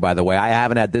is going, by the way. I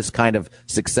haven't had this kind of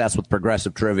success with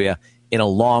progressive trivia in a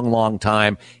long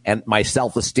time. And my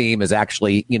self-esteem is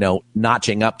actually,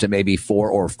 notching up to maybe 4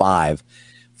 or 5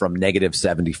 from negative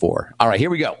 74. All right, here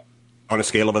we go. On a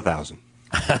scale of 1,000.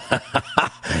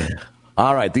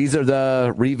 All right. These are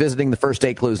the revisiting the first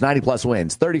 8 clues, 90-plus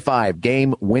wins, 35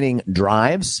 game-winning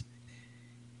drives,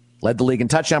 led the league in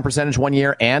touchdown percentage 1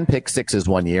 year and pick sixes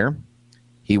 1 year.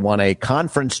 He won a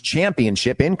conference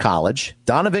championship in college.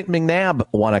 Donovan McNabb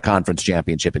won a conference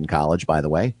championship in college, by the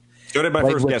way. So did my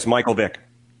first guest, Michael Vick.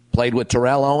 Played with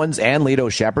Terrell Owens and Lito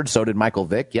Shepherd. So did Michael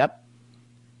Vick. Yep.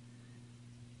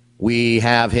 We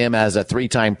have him as a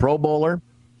 3-time Pro Bowler.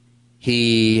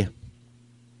 He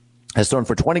has thrown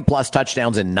for 20-plus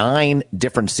touchdowns in 9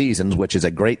 different seasons, which is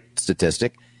a great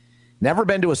statistic. Never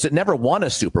won a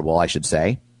Super Bowl, I should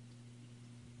say.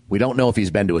 We don't know if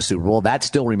he's been to a Super Bowl. That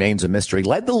still remains a mystery.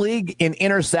 Led the league in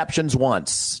interceptions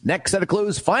once. Next set of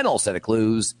clues, final set of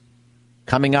clues,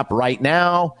 coming up right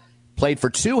now. Played for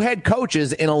 2 head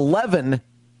coaches in 11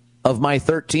 of my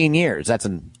 13 years. It's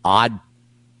an odd,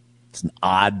 it's an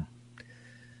odd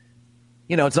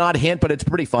hint, but it's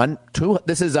pretty fun.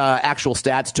 This is actual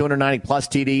stats, 290-plus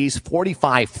TDs,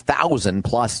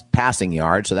 45,000-plus passing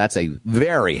yards, so that's a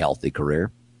very healthy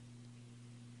career.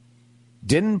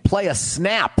 Didn't play a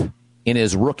snap in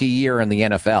his rookie year in the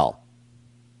NFL.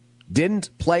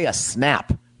 Didn't play a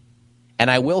snap.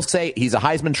 And I will say he's a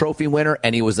Heisman Trophy winner,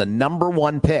 and he was a number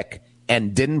 1 pick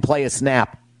and didn't play a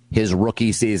snap his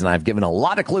rookie season. I've given a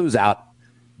lot of clues out.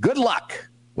 Good luck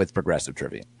with progressive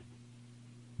trivia.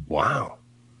 Wow.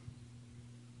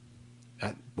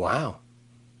 Wow.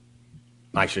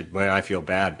 I feel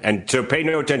bad. And so pay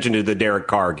no attention to the Derek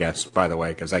Carr guess, by the way,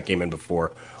 because I came in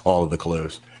before all of the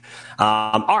clues.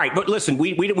 All right, but listen,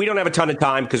 we don't have a ton of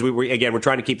time because we're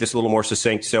trying to keep this a little more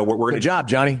succinct. So we're good job,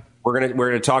 Johnny. We're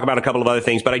gonna talk about a couple of other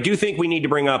things, but I do think we need to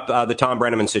bring up the Tom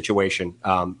Brennaman situation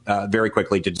very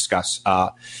quickly to discuss.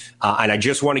 And I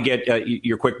just want to get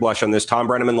your quick blush on this. Tom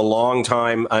Brennaman, the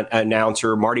longtime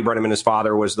announcer, Marty Brennaman, his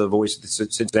father, was the voice of the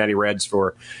Cincinnati Reds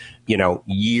for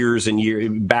years and years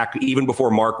back, even before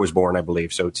Mark was born, I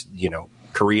believe. So it's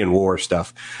Korean War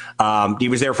stuff. He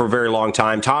was there for a very long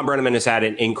time. Tom Brennaman has had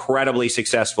an incredibly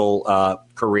successful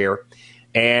career,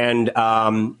 and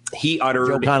he uttered.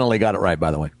 Joe Connolly got it right,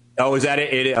 by the way. Oh, is that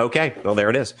it? Okay, well there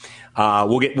it is.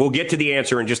 We'll get to the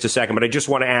answer in just a second, but I just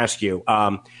want to ask you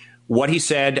what he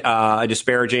said. A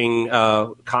disparaging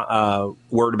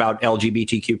word about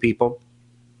LGBTQ people.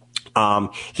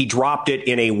 He dropped it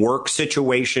in a work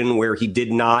situation where he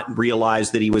did not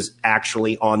realize that he was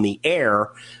actually on the air,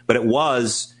 but it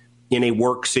was in a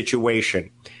work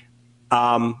situation.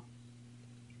 I'm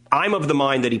of the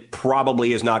mind that he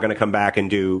probably is not going to come back and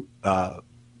do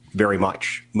very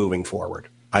much moving forward.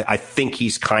 I think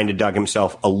he's kind of dug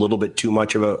himself a little bit too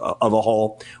much of a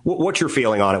hole. What's your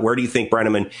feeling on it? Where do you think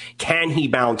Brennaman, can he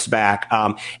bounce back?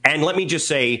 And let me just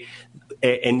say,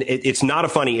 and it's not a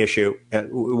funny issue.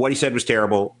 What he said was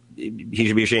terrible. He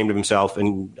should be ashamed of himself,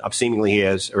 and seemingly he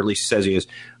is, or at least says he is.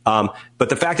 But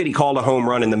the fact that he called a home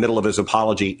run in the middle of his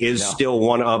apology is still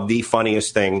one of the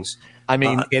funniest things. I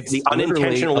mean, it's the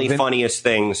unintentionally funniest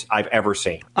things I've ever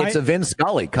seen. It's a Vin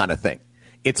Scully kind of thing.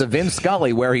 It's a Vin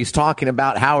Scully where he's talking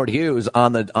about Howard Hughes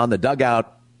on the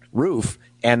dugout roof,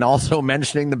 and also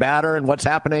mentioning the batter and what's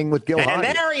happening with Gil Hodges.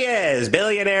 And there he is,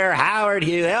 billionaire Howard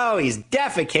Hughes. Oh, he's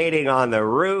defecating on the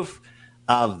roof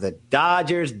of the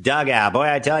Dodgers dugout. Boy,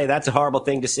 I tell you, that's a horrible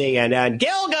thing to see. And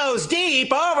Gil goes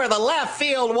deep over the left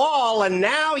field wall, and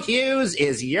now Hughes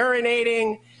is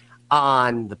urinating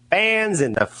on the fans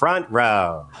in the front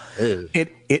row. I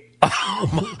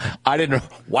didn't know.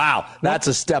 Wow, that's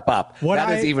a step up.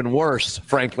 That is even worse,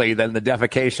 frankly, than the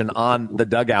defecation on the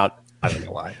dugout. I don't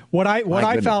know why. What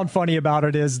I found funny about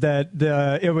it is that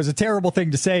it was a terrible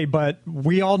thing to say, but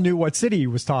we all knew what city he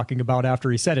was talking about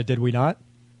after he said it, did we not?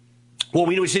 Well,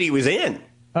 we knew which city he was in.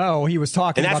 Oh, he was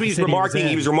talking about the city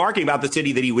he was remarking about the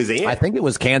city that he was in. I think it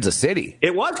was Kansas City.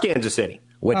 It was Kansas City.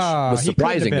 Which was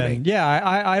surprising to me. Yeah,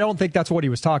 I don't think that's what he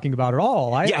was talking about at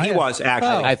all. He was,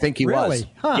 actually. I think he was.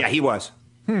 Huh. Yeah, he was.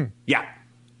 Yeah.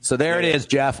 So there it is,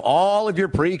 Jeff. All of your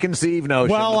preconceived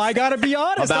notions. Well, I got to be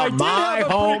honest. About I did my have a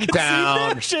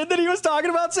hometown notion that he was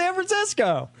talking about San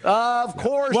Francisco. Of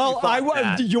course. Well,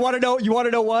 you want to know? You want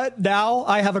to know what? Now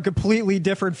I have a completely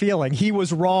different feeling. He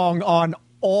was wrong on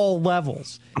all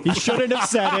levels. He shouldn't have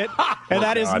said it, and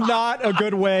that is not a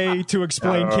good way to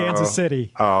explain Kansas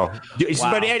City. Wow.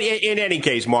 But in any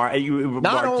case, Mark,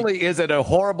 not only is it a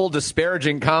horrible,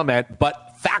 disparaging comment, but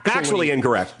factually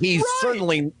incorrect. He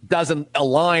certainly doesn't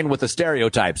align with the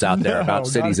stereotypes out there about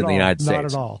cities in the United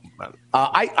States. Not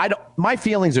at all. My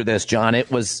feelings are this, John. It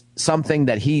was something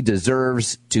that he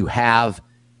deserves to have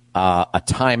a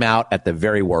timeout at the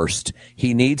very worst.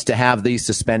 He needs to have these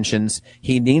suspensions.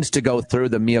 He needs to go through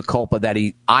the mea culpa that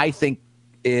I think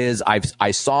is.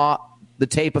 I saw the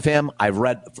tape of him. I've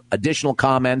read additional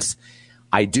comments.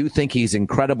 I do think he's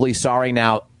incredibly sorry.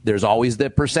 Now, there's always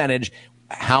the percentage.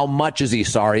 How much is he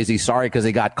sorry? Is he sorry because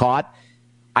he got caught?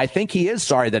 I think he is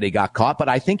sorry that he got caught, but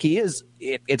I think he is.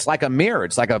 It's like a mirror.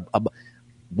 It's like a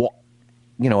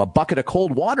bucket of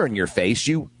cold water in your face.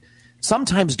 You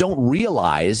sometimes don't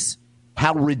realize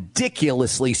how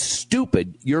ridiculously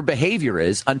stupid your behavior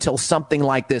is until something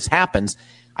like this happens.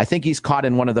 I think he's caught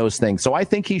in one of those things. So I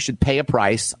think he should pay a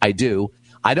price. I do.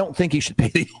 I don't think he should pay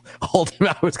the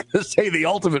ultimate. I was going to say the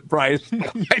ultimate price.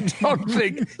 I don't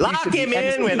think. Lock him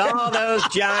in with all those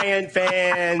Giant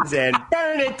fans and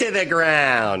burn it to the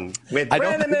ground with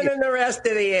Brenneman and the rest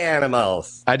of the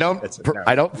animals. I don't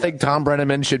think Tom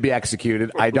Brenneman should be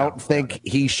executed. I don't think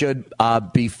he should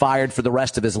be fired for the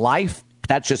rest of his life.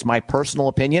 That's just my personal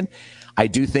opinion. I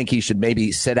do think he should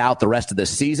maybe sit out the rest of the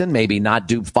season, maybe not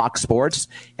do Fox Sports.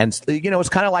 And, it's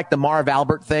kind of like the Marv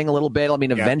Albert thing a little bit. I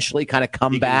mean, eventually kind of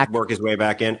come back. Work his way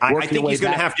back in. I think he's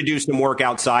going to have to do some work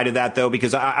outside of that, though,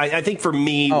 because I think for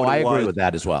me, I agree with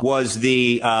that as well. Was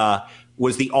the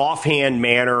offhand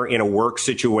manner in a work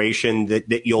situation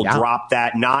that you'll drop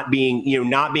that, not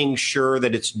being sure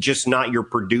that it's just not your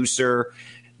producer.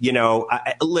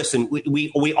 Listen,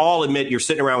 we all admit you're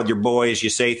sitting around with your boys. You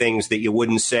say things that you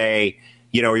wouldn't say,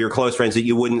 your close friends that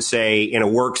you wouldn't say in a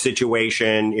work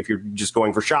situation if you're just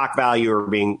going for shock value or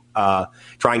being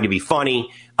trying to be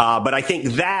funny. But I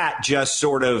think that just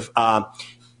sort of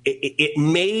it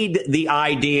made the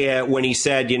idea when he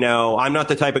said, I'm not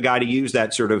the type of guy to use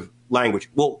that sort of language.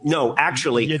 Well, no,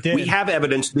 actually, we have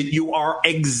evidence that you are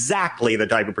exactly the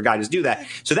type of guy to do that.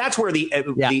 So that's where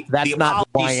that's not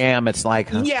who I am. It's like,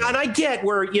 yeah, and I get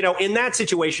where in that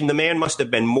situation, the man must have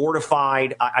been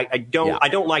mortified. I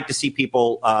don't like to see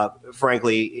people,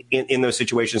 frankly, in those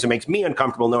situations. It makes me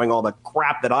uncomfortable knowing all the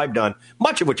crap that I've done,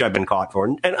 much of which I've been caught for,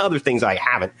 and other things I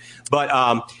haven't.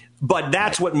 But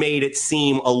that's what made it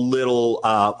seem a little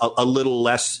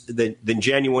less than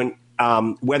genuine,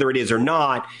 whether it is or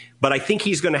not. But I think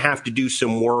he's going to have to do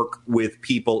some work with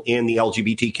people in the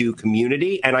LGBTQ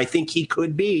community. And I think he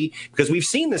could be, because we've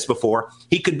seen this before,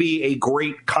 he could be a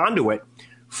great conduit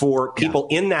for people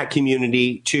in that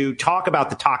community to talk about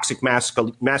the toxic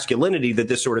masculinity that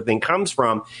this sort of thing comes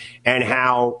from, and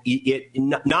how it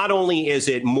not only is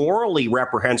it morally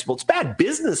reprehensible, it's a bad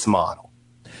business model.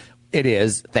 It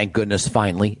is. Thank goodness,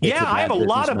 finally. I have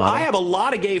a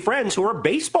lot of gay friends who are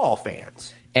baseball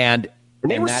fans. And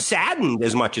they were saddened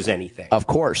as much as anything. Of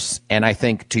course. And I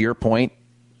think, to your point,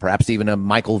 perhaps even a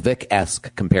Michael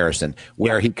Vick-esque comparison,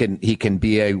 where he can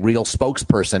be a real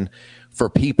spokesperson for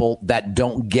people that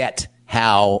don't get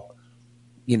how,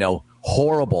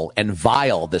 horrible and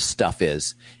vile this stuff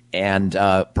is. And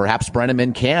perhaps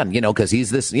Brenneman can, because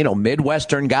he's this,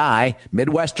 Midwestern guy,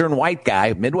 Midwestern white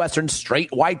guy, Midwestern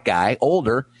straight white guy,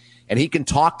 older, and he can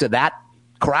talk to that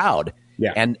crowd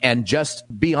and just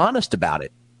be honest about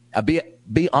it.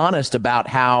 Be honest about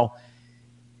how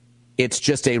it's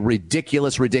just a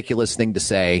ridiculous thing to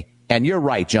say. And you're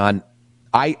right, John.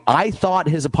 I thought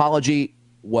his apology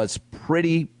was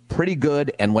pretty pretty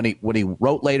good. And when he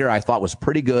wrote later, I thought was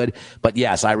pretty good. But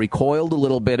yes, I recoiled a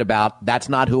little bit about that's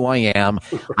not who I am.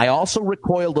 I also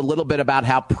recoiled a little bit about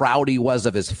how proud he was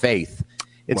of his faith.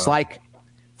 It's like,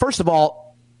 first of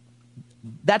all,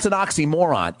 that's an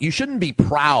oxymoron. You shouldn't be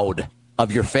proud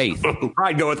of your faith.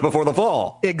 Pride goeth before the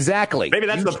fall. Exactly. Maybe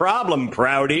that's the problem,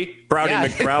 Proudy. Proudy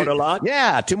McProud a lot.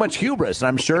 Yeah, too much hubris. And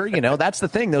I'm sure, that's the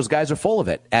thing. Those guys are full of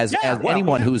it, as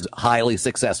anyone who's highly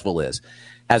successful is,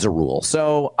 as a rule.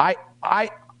 So I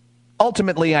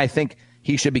ultimately, I think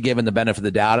he should be given the benefit of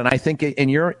the doubt. And I think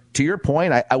to your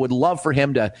point, I would love for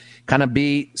him to kind of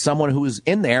be someone who's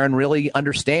in there and really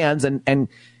understands and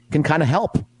can kind of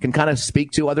help, can kind of speak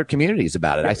to other communities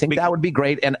about it. I think that would be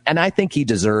great. And I think he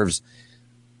deserves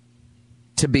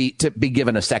to be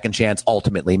given a second chance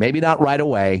ultimately. Maybe not right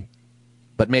away,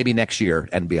 but maybe next year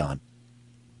and beyond.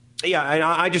 Yeah, and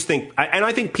I just think, and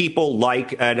I think people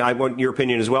like, and I want your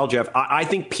opinion as well, Jeff, I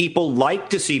think people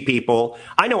like to see people,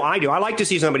 I know I do, I like to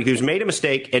see somebody who's made a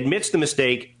mistake, admits the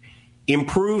mistake,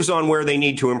 improves on where they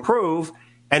need to improve,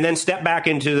 and then step back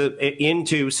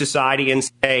into society and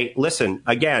say, listen,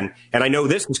 again, and I know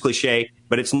this is cliche,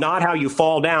 but it's not how you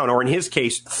fall down, or in his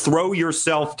case, throw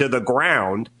yourself to the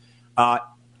ground.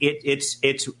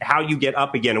 It's how you get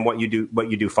up again and what you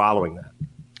do following that.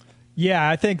 Yeah,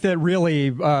 I think that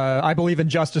really, I believe in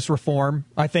justice reform.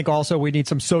 I think also we need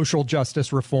some social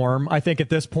justice reform. I think at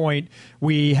this point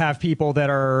we have people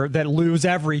that lose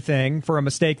everything for a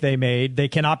mistake they made. They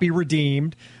cannot be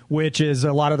redeemed, which is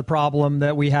a lot of the problem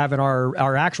that we have in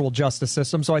our actual justice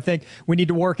system. So I think we need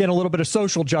to work in a little bit of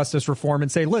social justice reform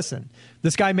and say, listen,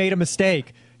 this guy made a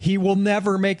mistake. He will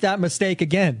never make that mistake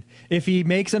again. If he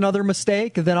makes another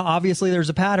mistake, then obviously there's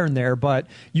a pattern there, but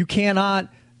you can't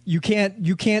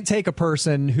take a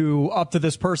person who up to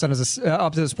this point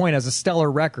has a stellar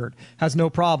record, has no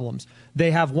problems.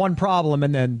 They have one problem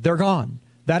and then they're gone.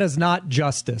 That is not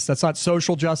justice. That's not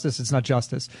social justice. It's not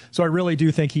justice. So I really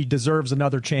do think he deserves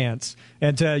another chance.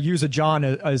 And to use a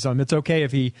John-ism, it's okay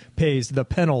if he pays the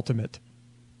penultimate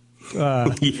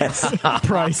price, but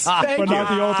not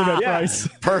the ultimate price.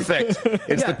 Perfect.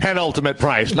 It's the penultimate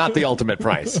price, not the ultimate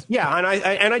price. Yeah, and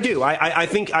I do. I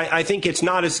think it's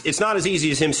not as easy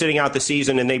as him sitting out the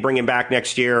season and they bring him back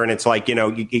next year and it's like,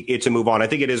 it's a move on. I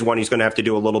think it is one he's going to have to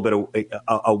do a little bit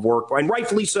of work, and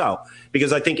rightfully so,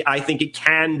 because I think it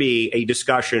can be a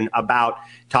discussion about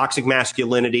toxic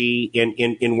masculinity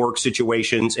in work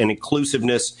situations and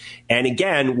inclusiveness. And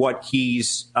again, what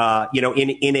he's, at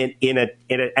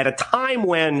a time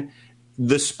when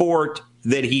the sport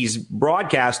that he's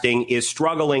broadcasting is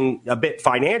struggling a bit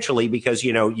financially because,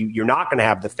 you're not going to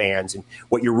have the fans. And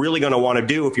what you're really going to want to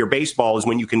do if you're baseball is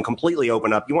when you can completely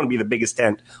open up, you want to be the biggest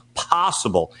tent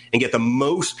possible and get the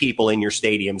most people in your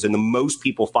stadiums and the most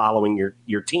people following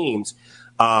your teams.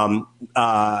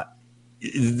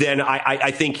 Then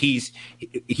I think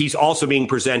he's also being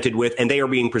presented with, and they are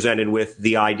being presented with,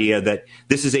 the idea that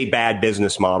this is a bad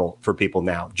business model for people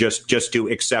now, just to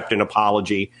accept an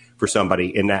apology for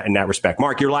somebody in that respect.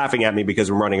 Mark, you're laughing at me because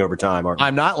I'm running over time, aren't you?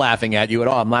 I'm not laughing at you at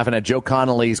all. I'm laughing at Joe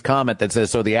Connolly's comment that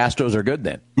says, so the Astros are good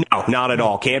then. No, not at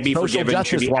all. Can't be social forgiven.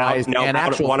 Justice-wise, and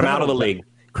actual want them out of the league.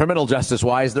 Criminal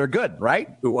justice-wise, they're good, right?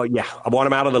 Well, yeah, I want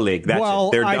them out of the league. That's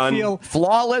it. They're done.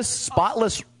 Flawless,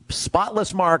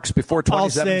 spotless marks before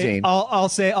 2017. I'll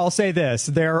say this: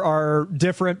 there are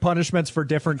different punishments for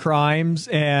different crimes,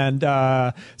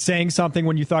 and saying something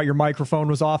when you thought your microphone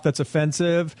was off that's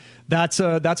offensive, that's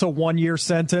a 1-year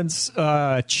sentence.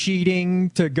 Cheating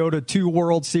to go to 2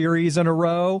 World Series in a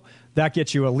row, that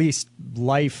gets you at least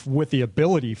life with the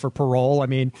ability for parole. I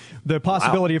mean, the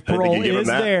possibility of parole is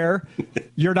there.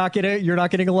 You're not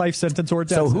getting a life sentence or a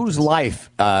death sentence. Whose life,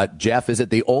 Jeff? Is it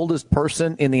the oldest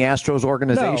person in the Astros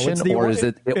organization, or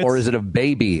is it a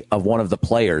baby of one of the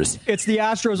players? It's the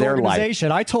Astros organization.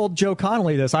 Life. I told Joe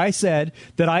Connolly this. I said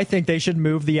that I think they should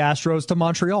move the Astros to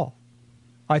Montreal.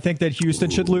 I think that Houston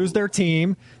should lose their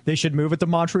team. They should move it to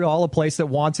Montreal, a place that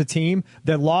wants a team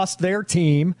that lost their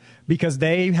team because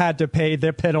they had to pay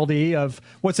the penalty of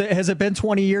has it been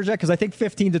 20 years yet? Because I think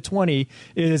 15 to 20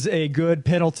 is a good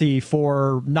penalty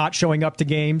for not showing up to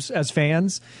games as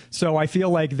fans. So I feel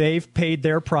like they've paid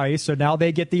their price. So now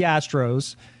they get the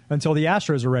Astros until the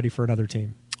Astros are ready for another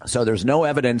team. So there's no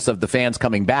evidence of the fans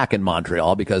coming back in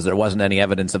Montreal because there wasn't any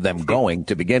evidence of them going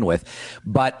to begin with.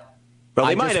 But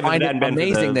I just find it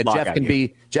amazing that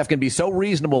Jeff can be so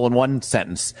reasonable in one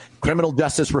sentence: criminal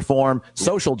justice reform,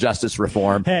 social justice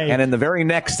reform, and in the very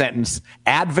next sentence,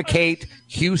 advocate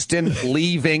Houston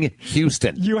leaving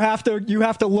Houston. You have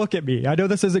to look at me. I know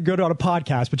this isn't good on a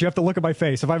podcast, but you have to look at my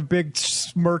face. If I have a big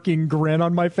smirking grin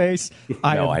on my face,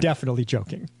 I am definitely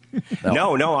joking.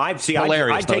 No. I'd take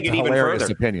it even further.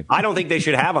 Opinion. I don't think they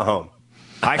should have a home.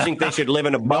 I think they should live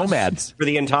in a bus Nomads for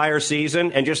the entire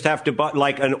season and just have to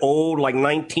like an old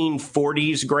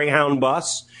 1940s Greyhound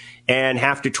bus and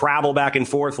have to travel back and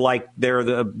forth like they're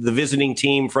the visiting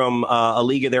team from a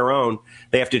league of their own.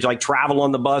 They have to travel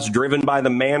on the bus driven by the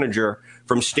manager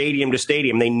from stadium to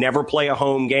stadium. They never play a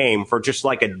home game for just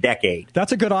like a decade.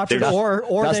 That's a good option.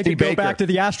 Or they could go back to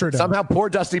the Astrodome. Somehow poor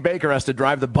Dusty Baker has to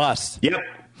drive the bus. Yep.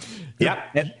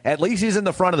 At least he's in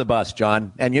the front of the bus,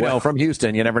 John. And from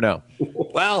Houston, you never know.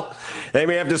 Well, they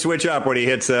may have to switch up when he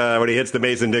hits the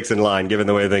Mason-Dixon line, given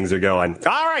the way things are going.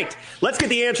 All right, let's get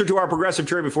the answer to our progressive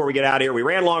trivia before we get out of here. We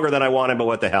ran longer than I wanted, but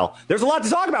what the hell? There's a lot to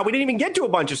talk about. We didn't even get to a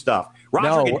bunch of stuff.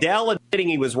 Roger Goodell admitting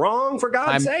he was wrong, for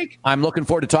God's sake. I'm looking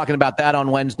forward to talking about that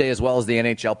on Wednesday, as well as the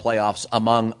NHL playoffs,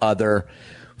 among other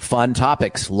fun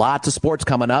topics. Lots of sports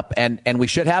coming up, and we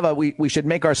should have we should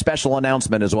make our special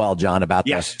announcement as well, John, about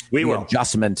the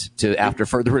adjustment to after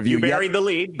further review. You buried the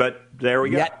lead, but there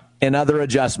we go. Yet another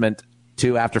adjustment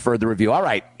to after further review. All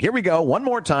right, here we go. One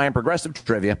more time, progressive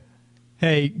trivia.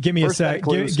 Hey, give me a sec.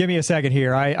 Give me a second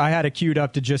here. I had it queued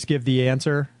up to just give the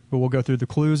answer, but we'll go through the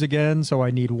clues again. So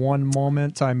I need one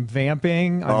moment. I'm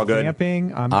vamping. All good.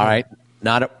 All right,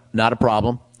 not a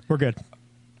problem. We're good.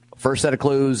 First set of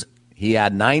clues. He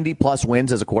had 90-plus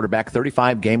wins as a quarterback,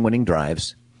 35 game-winning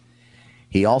drives.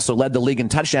 He also led the league in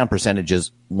touchdown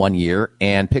percentages one year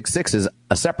and pick sixes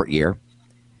a separate year.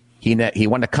 He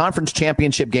won a conference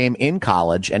championship game in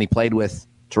college, and he played with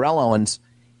Terrell Owens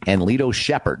and Lito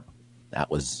Shepherd. I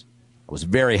was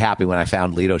very happy when I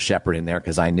found Lito Shepherd in there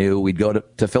because I knew we'd go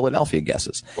to Philadelphia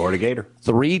guesses. Florida Gator.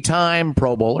 3-time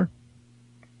Pro Bowler.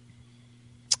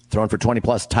 Thrown for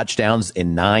 20-plus touchdowns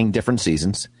in 9 different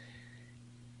seasons.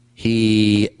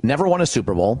 He never won a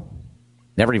Super Bowl,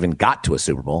 never even got to a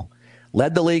Super Bowl,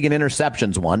 led the league in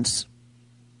interceptions once.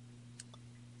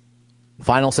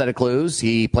 Final set of clues,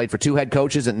 he played for 2 head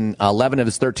coaches in 11 of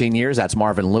his 13 years. That's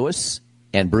Marvin Lewis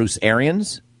and Bruce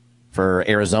Arians for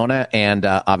Arizona and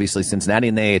obviously Cincinnati.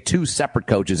 And they had 2 separate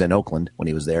coaches in Oakland when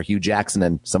he was there, Hugh Jackson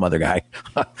and some other guy.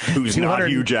 Who's not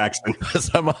Hugh Jackson.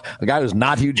 A guy who's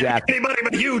not Hugh Jackson. Anybody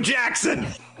but Hugh Jackson.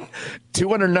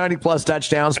 290-plus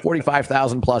touchdowns,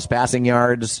 45,000-plus passing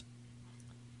yards.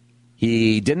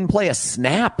 He didn't play a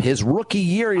snap his rookie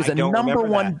year. He's a number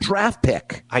 1 draft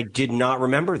pick. I did not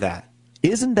remember that.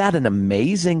 Isn't that an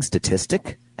amazing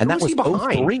statistic? And that was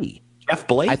 03. Jeff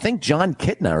Blake? I think John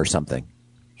Kitna or something.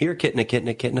 Here,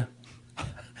 Kitna.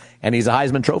 And he's a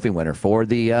Heisman Trophy winner for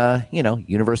the,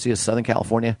 University of Southern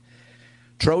California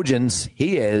Trojans.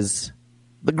 He is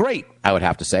the great, I would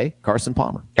have to say, Carson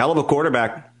Palmer. Hell of a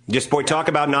quarterback. Just, talk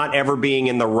about not ever being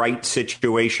in the right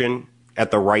situation at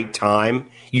the right time.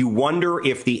 You wonder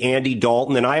if the Andy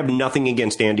Dalton, and I have nothing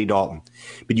against Andy Dalton,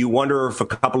 but you wonder if a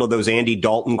couple of those Andy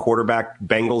Dalton quarterback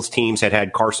Bengals teams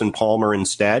had Carson Palmer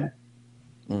instead,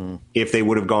 if they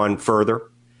would have gone further.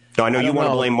 So I know you want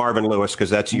to blame Marvin Lewis because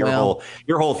that's your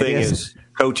whole thing is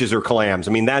coaches are clams.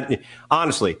 I mean, that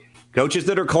honestly, coaches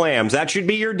that are clams, that should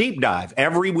be your deep dive.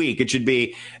 Every week it should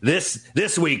be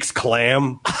this week's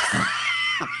clam.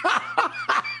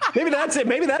 Maybe that's it.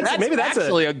 Maybe that's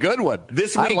actually a good one.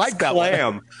 This week's like that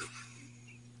clam. One.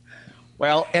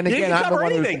 Well, and again, I'm the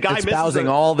one who's espousing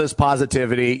all this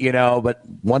positivity, but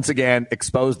once again,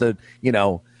 expose the,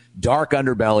 dark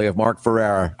underbelly of Mark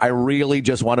Ferreira. I really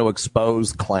just want to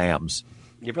expose clams.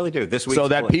 You really do. This week, so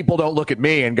that people don't look at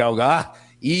me and go,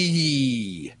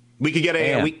 ee. We could get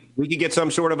we could get some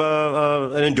sort of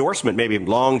an endorsement, maybe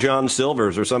Long John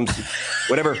Silver's or some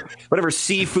whatever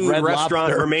seafood Red restaurant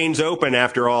Lobster. Remains open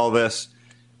after all this.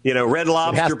 Red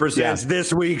Lobster presents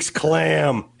this week's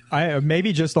clam.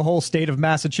 Maybe just the whole state of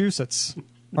Massachusetts.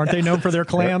 Aren't they known for their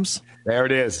clams? There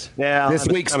it is. Yeah, this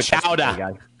week's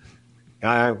chowder.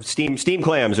 Steam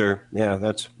clams are,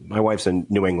 that's my wife's a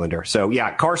New Englander. So,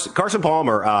 Carson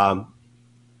Palmer,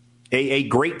 a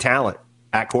great talent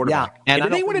at quarterback. Yeah, and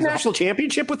did they win a national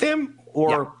championship with him?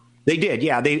 Or they did,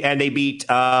 they beat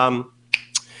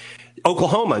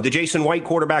Oklahoma, the Jason White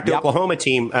quarterback Oklahoma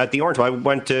team at the Orange Bowl. I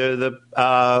went to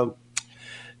the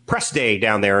press day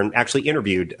down there and actually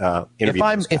interviewed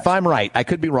if I'm right, I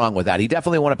could be wrong with that. He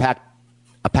definitely won a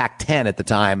Pac-10 at the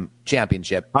time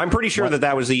championship. I'm pretty sure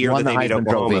that was the year that they beat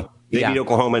Oklahoma. Trophy. They beat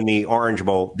Oklahoma in the Orange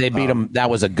Bowl. They beat them. That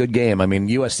was a good game. I mean,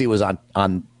 USC was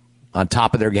on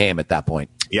top of their game at that point.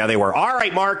 Yeah, they were. All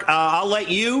right, Mark, I'll let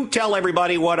you tell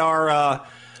everybody what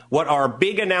our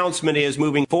big announcement is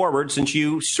moving forward, since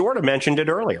you sort of mentioned it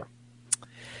earlier.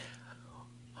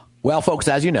 Well, folks,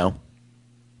 as you know,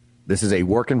 this is a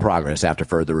work in progress after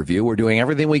further review. We're doing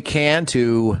everything we can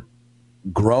to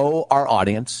grow our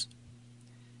audience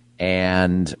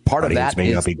And part of that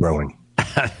may not be growing.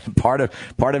 part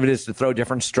of it is to throw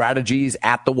different strategies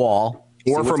at the wall.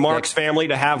 Or for Mark's family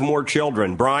to have more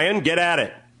children. Brian, get at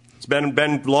it. It's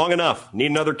been long enough.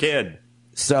 Need another kid.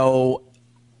 So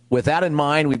with that in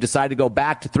mind, we've decided to go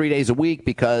back to 3 days a week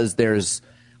because there's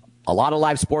a lot of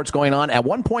live sports going on. At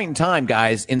one point in time,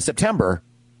 guys, in September,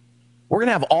 we're going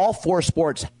to have all 4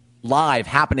 sports live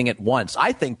happening at once.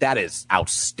 I think that is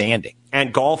outstanding.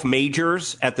 And golf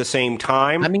majors at the same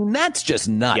time. I mean, that's just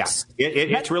nuts. Yeah,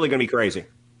 it's really going to be crazy.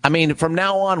 I mean, from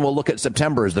now on, we'll look at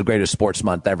September as the greatest sports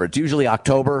month ever. It's usually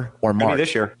October or March. Maybe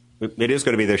this year. It is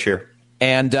going to be this year.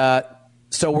 And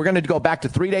so we're going to go back to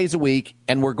 3 days a week,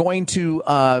 and we're going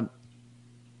to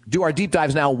do our deep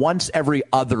dives now once every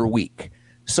other week.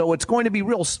 So it's going to be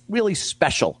really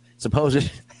special, as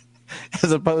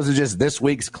opposed to just this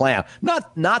week's clam.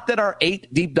 Not that our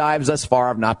 8 deep dives thus far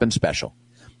have not been special,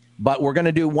 but we're going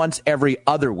to do once every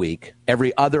other week,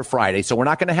 every other Friday. So we're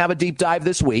not going to have a deep dive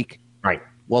this week. Right.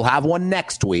 We'll have one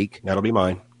next week. That'll be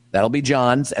mine. That'll be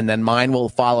John's, and then mine will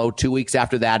follow 2 weeks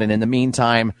after that. And in the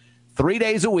meantime, 3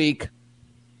 days a week,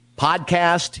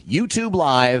 podcast, YouTube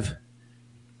Live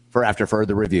for After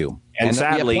Further Review. And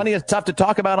sadly, we have plenty of stuff to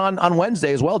talk about on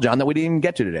Wednesday as well, John, that we didn't even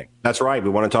get to today. That's right. We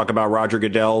want to talk about Roger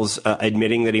Goodell's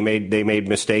admitting that they made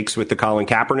mistakes with the Colin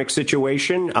Kaepernick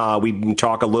situation. We can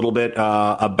talk a little bit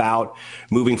about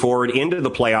moving forward into the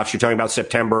playoffs. You're talking about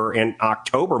September and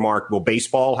October, Mark. Will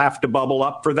baseball have to bubble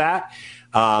up for that?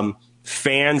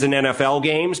 Fans in NFL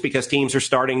games, because teams are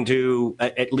starting to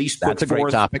at least put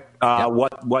forth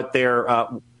what they're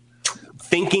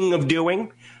thinking of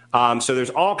doing. So there's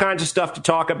all kinds of stuff to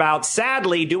talk about.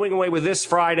 Sadly, doing away with this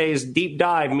Friday's deep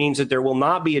dive means that there will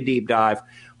not be a deep dive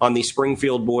on the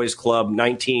Springfield Boys Club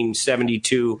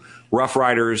 1972 Rough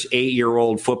Riders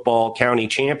 8-year-old football county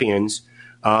champions.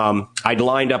 I'd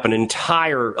lined up an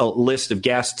entire list of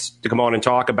guests to come on and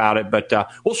talk about it, but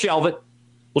we'll shelve it.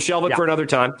 We'll shelve it for another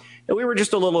time. And we were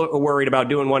just a little worried about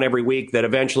doing one every week, that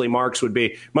eventually Mark's would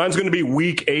be. Mine's going to be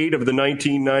week 8 of the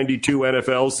 1992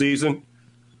 NFL season.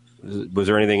 Was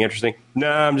there anything interesting?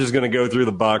 No, I'm just going to go through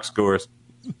the box scores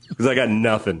because I got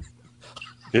nothing.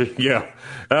 Yeah.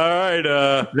 All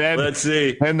right. Let's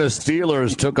see. And the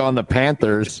Steelers took on the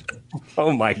Panthers.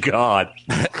 Oh, my God.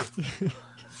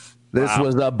 This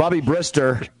was Bubby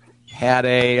Brister. Had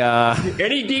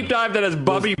any deep dive that has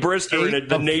Bubby Brister in it,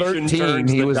 the nation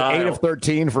turns He the was dial. 8 of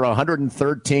 13 for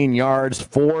 113 yards,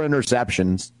 4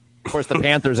 interceptions. Of course, the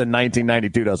Panthers in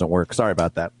 1992 doesn't work. Sorry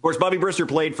about that. Of course, Bubby Brister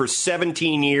played for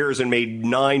 17 years and made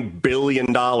 $9 billion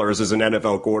as an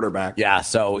NFL quarterback. Yeah,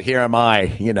 so here am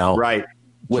I, Right.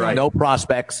 With no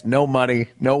prospects, no money,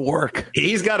 no work.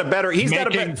 He's got a better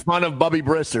fun of Bubby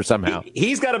Brister somehow.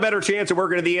 He's got a better chance of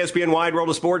working at the ESPN Wide World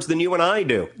of Sports than you and I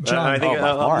do. John, I think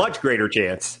a much greater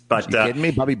chance. But you kidding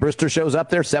me? Bubby Brister shows up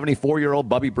there. 74-year-old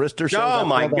Bubby Brister shows up. Oh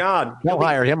my God! They'll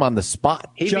hire him on the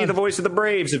spot. He'd be the voice of the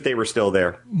Braves if they were still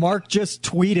there. Mark just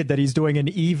tweeted that he's doing an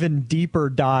even deeper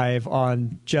dive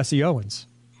on Jesse Owens.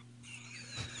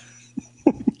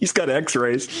 He's got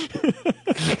x-rays.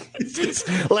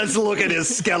 Let's look at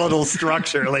his skeletal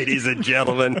structure, ladies and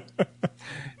gentlemen.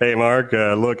 Hey, Mark,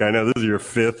 look, I know this is your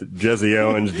 5th Jesse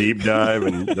Owens deep dive,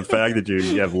 and the fact that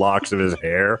you have locks of his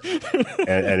hair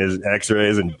and his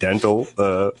x-rays and dental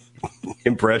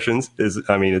impressions is,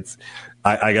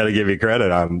 I got to give you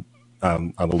credit. I'm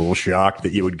a little shocked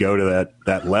that you would go to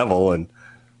that level, and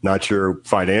not sure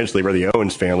financially where the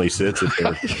Owens family sits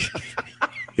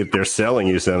if they're selling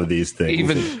you some of these things.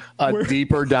 Even a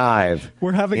deeper dive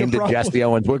into Jesse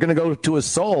Owens. We're going to go to his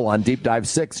soul on Deep Dive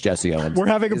 6, Jesse Owens. We're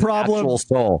having a problem. Actual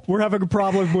soul. We're having a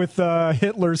problem with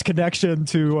Hitler's connection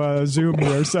to Zoom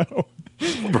here, so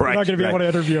we're not going to be able to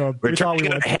interview him. We're trying to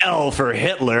go to hell for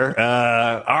Hitler.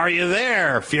 Are you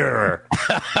there, Fuhrer?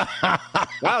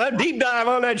 Wow, that deep dive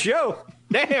on that show.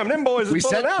 Damn, them boys are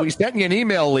pulling out. We sent you an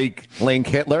email link,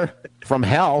 Hitler, from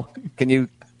hell. Can you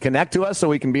connect to us so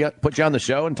we can put you on the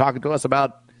show and talk to us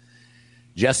about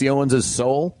Jesse Owens'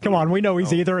 soul? Come on, we know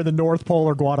he's either in the North Pole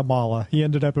or Guatemala. He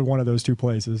ended up in one of those two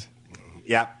places.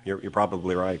 Yeah, you're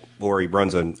probably right. Or he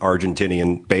runs an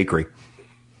Argentinian bakery.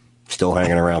 Still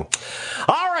hanging around.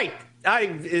 All right.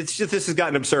 It's just, this has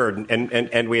gotten absurd,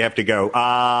 and we have to go.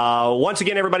 Once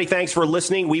again, everybody, thanks for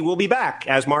listening. We will be back,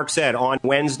 as Mark said, on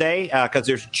Wednesday, because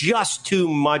there's just too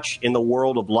much in the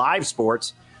world of live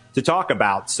sports to talk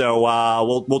about.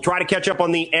 So we'll try to catch up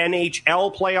on the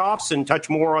NHL playoffs and touch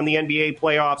more on the NBA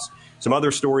playoffs, some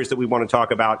other stories that we want to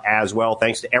talk about as well.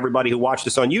 Thanks to everybody who watched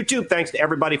us on YouTube. Thanks to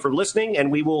everybody for listening,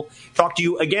 and we will talk to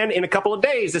you again in a couple of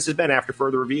days. This has been After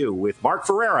Further Review with Mark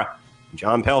Ferreira,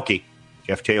 John Pelkey,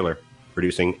 Jeff Taylor,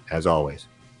 producing as always.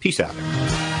 Peace out.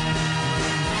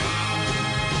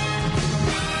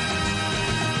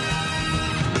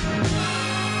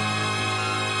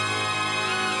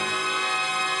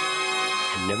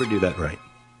 never do that right.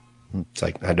 It's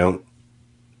like I don't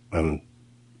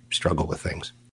struggle with things.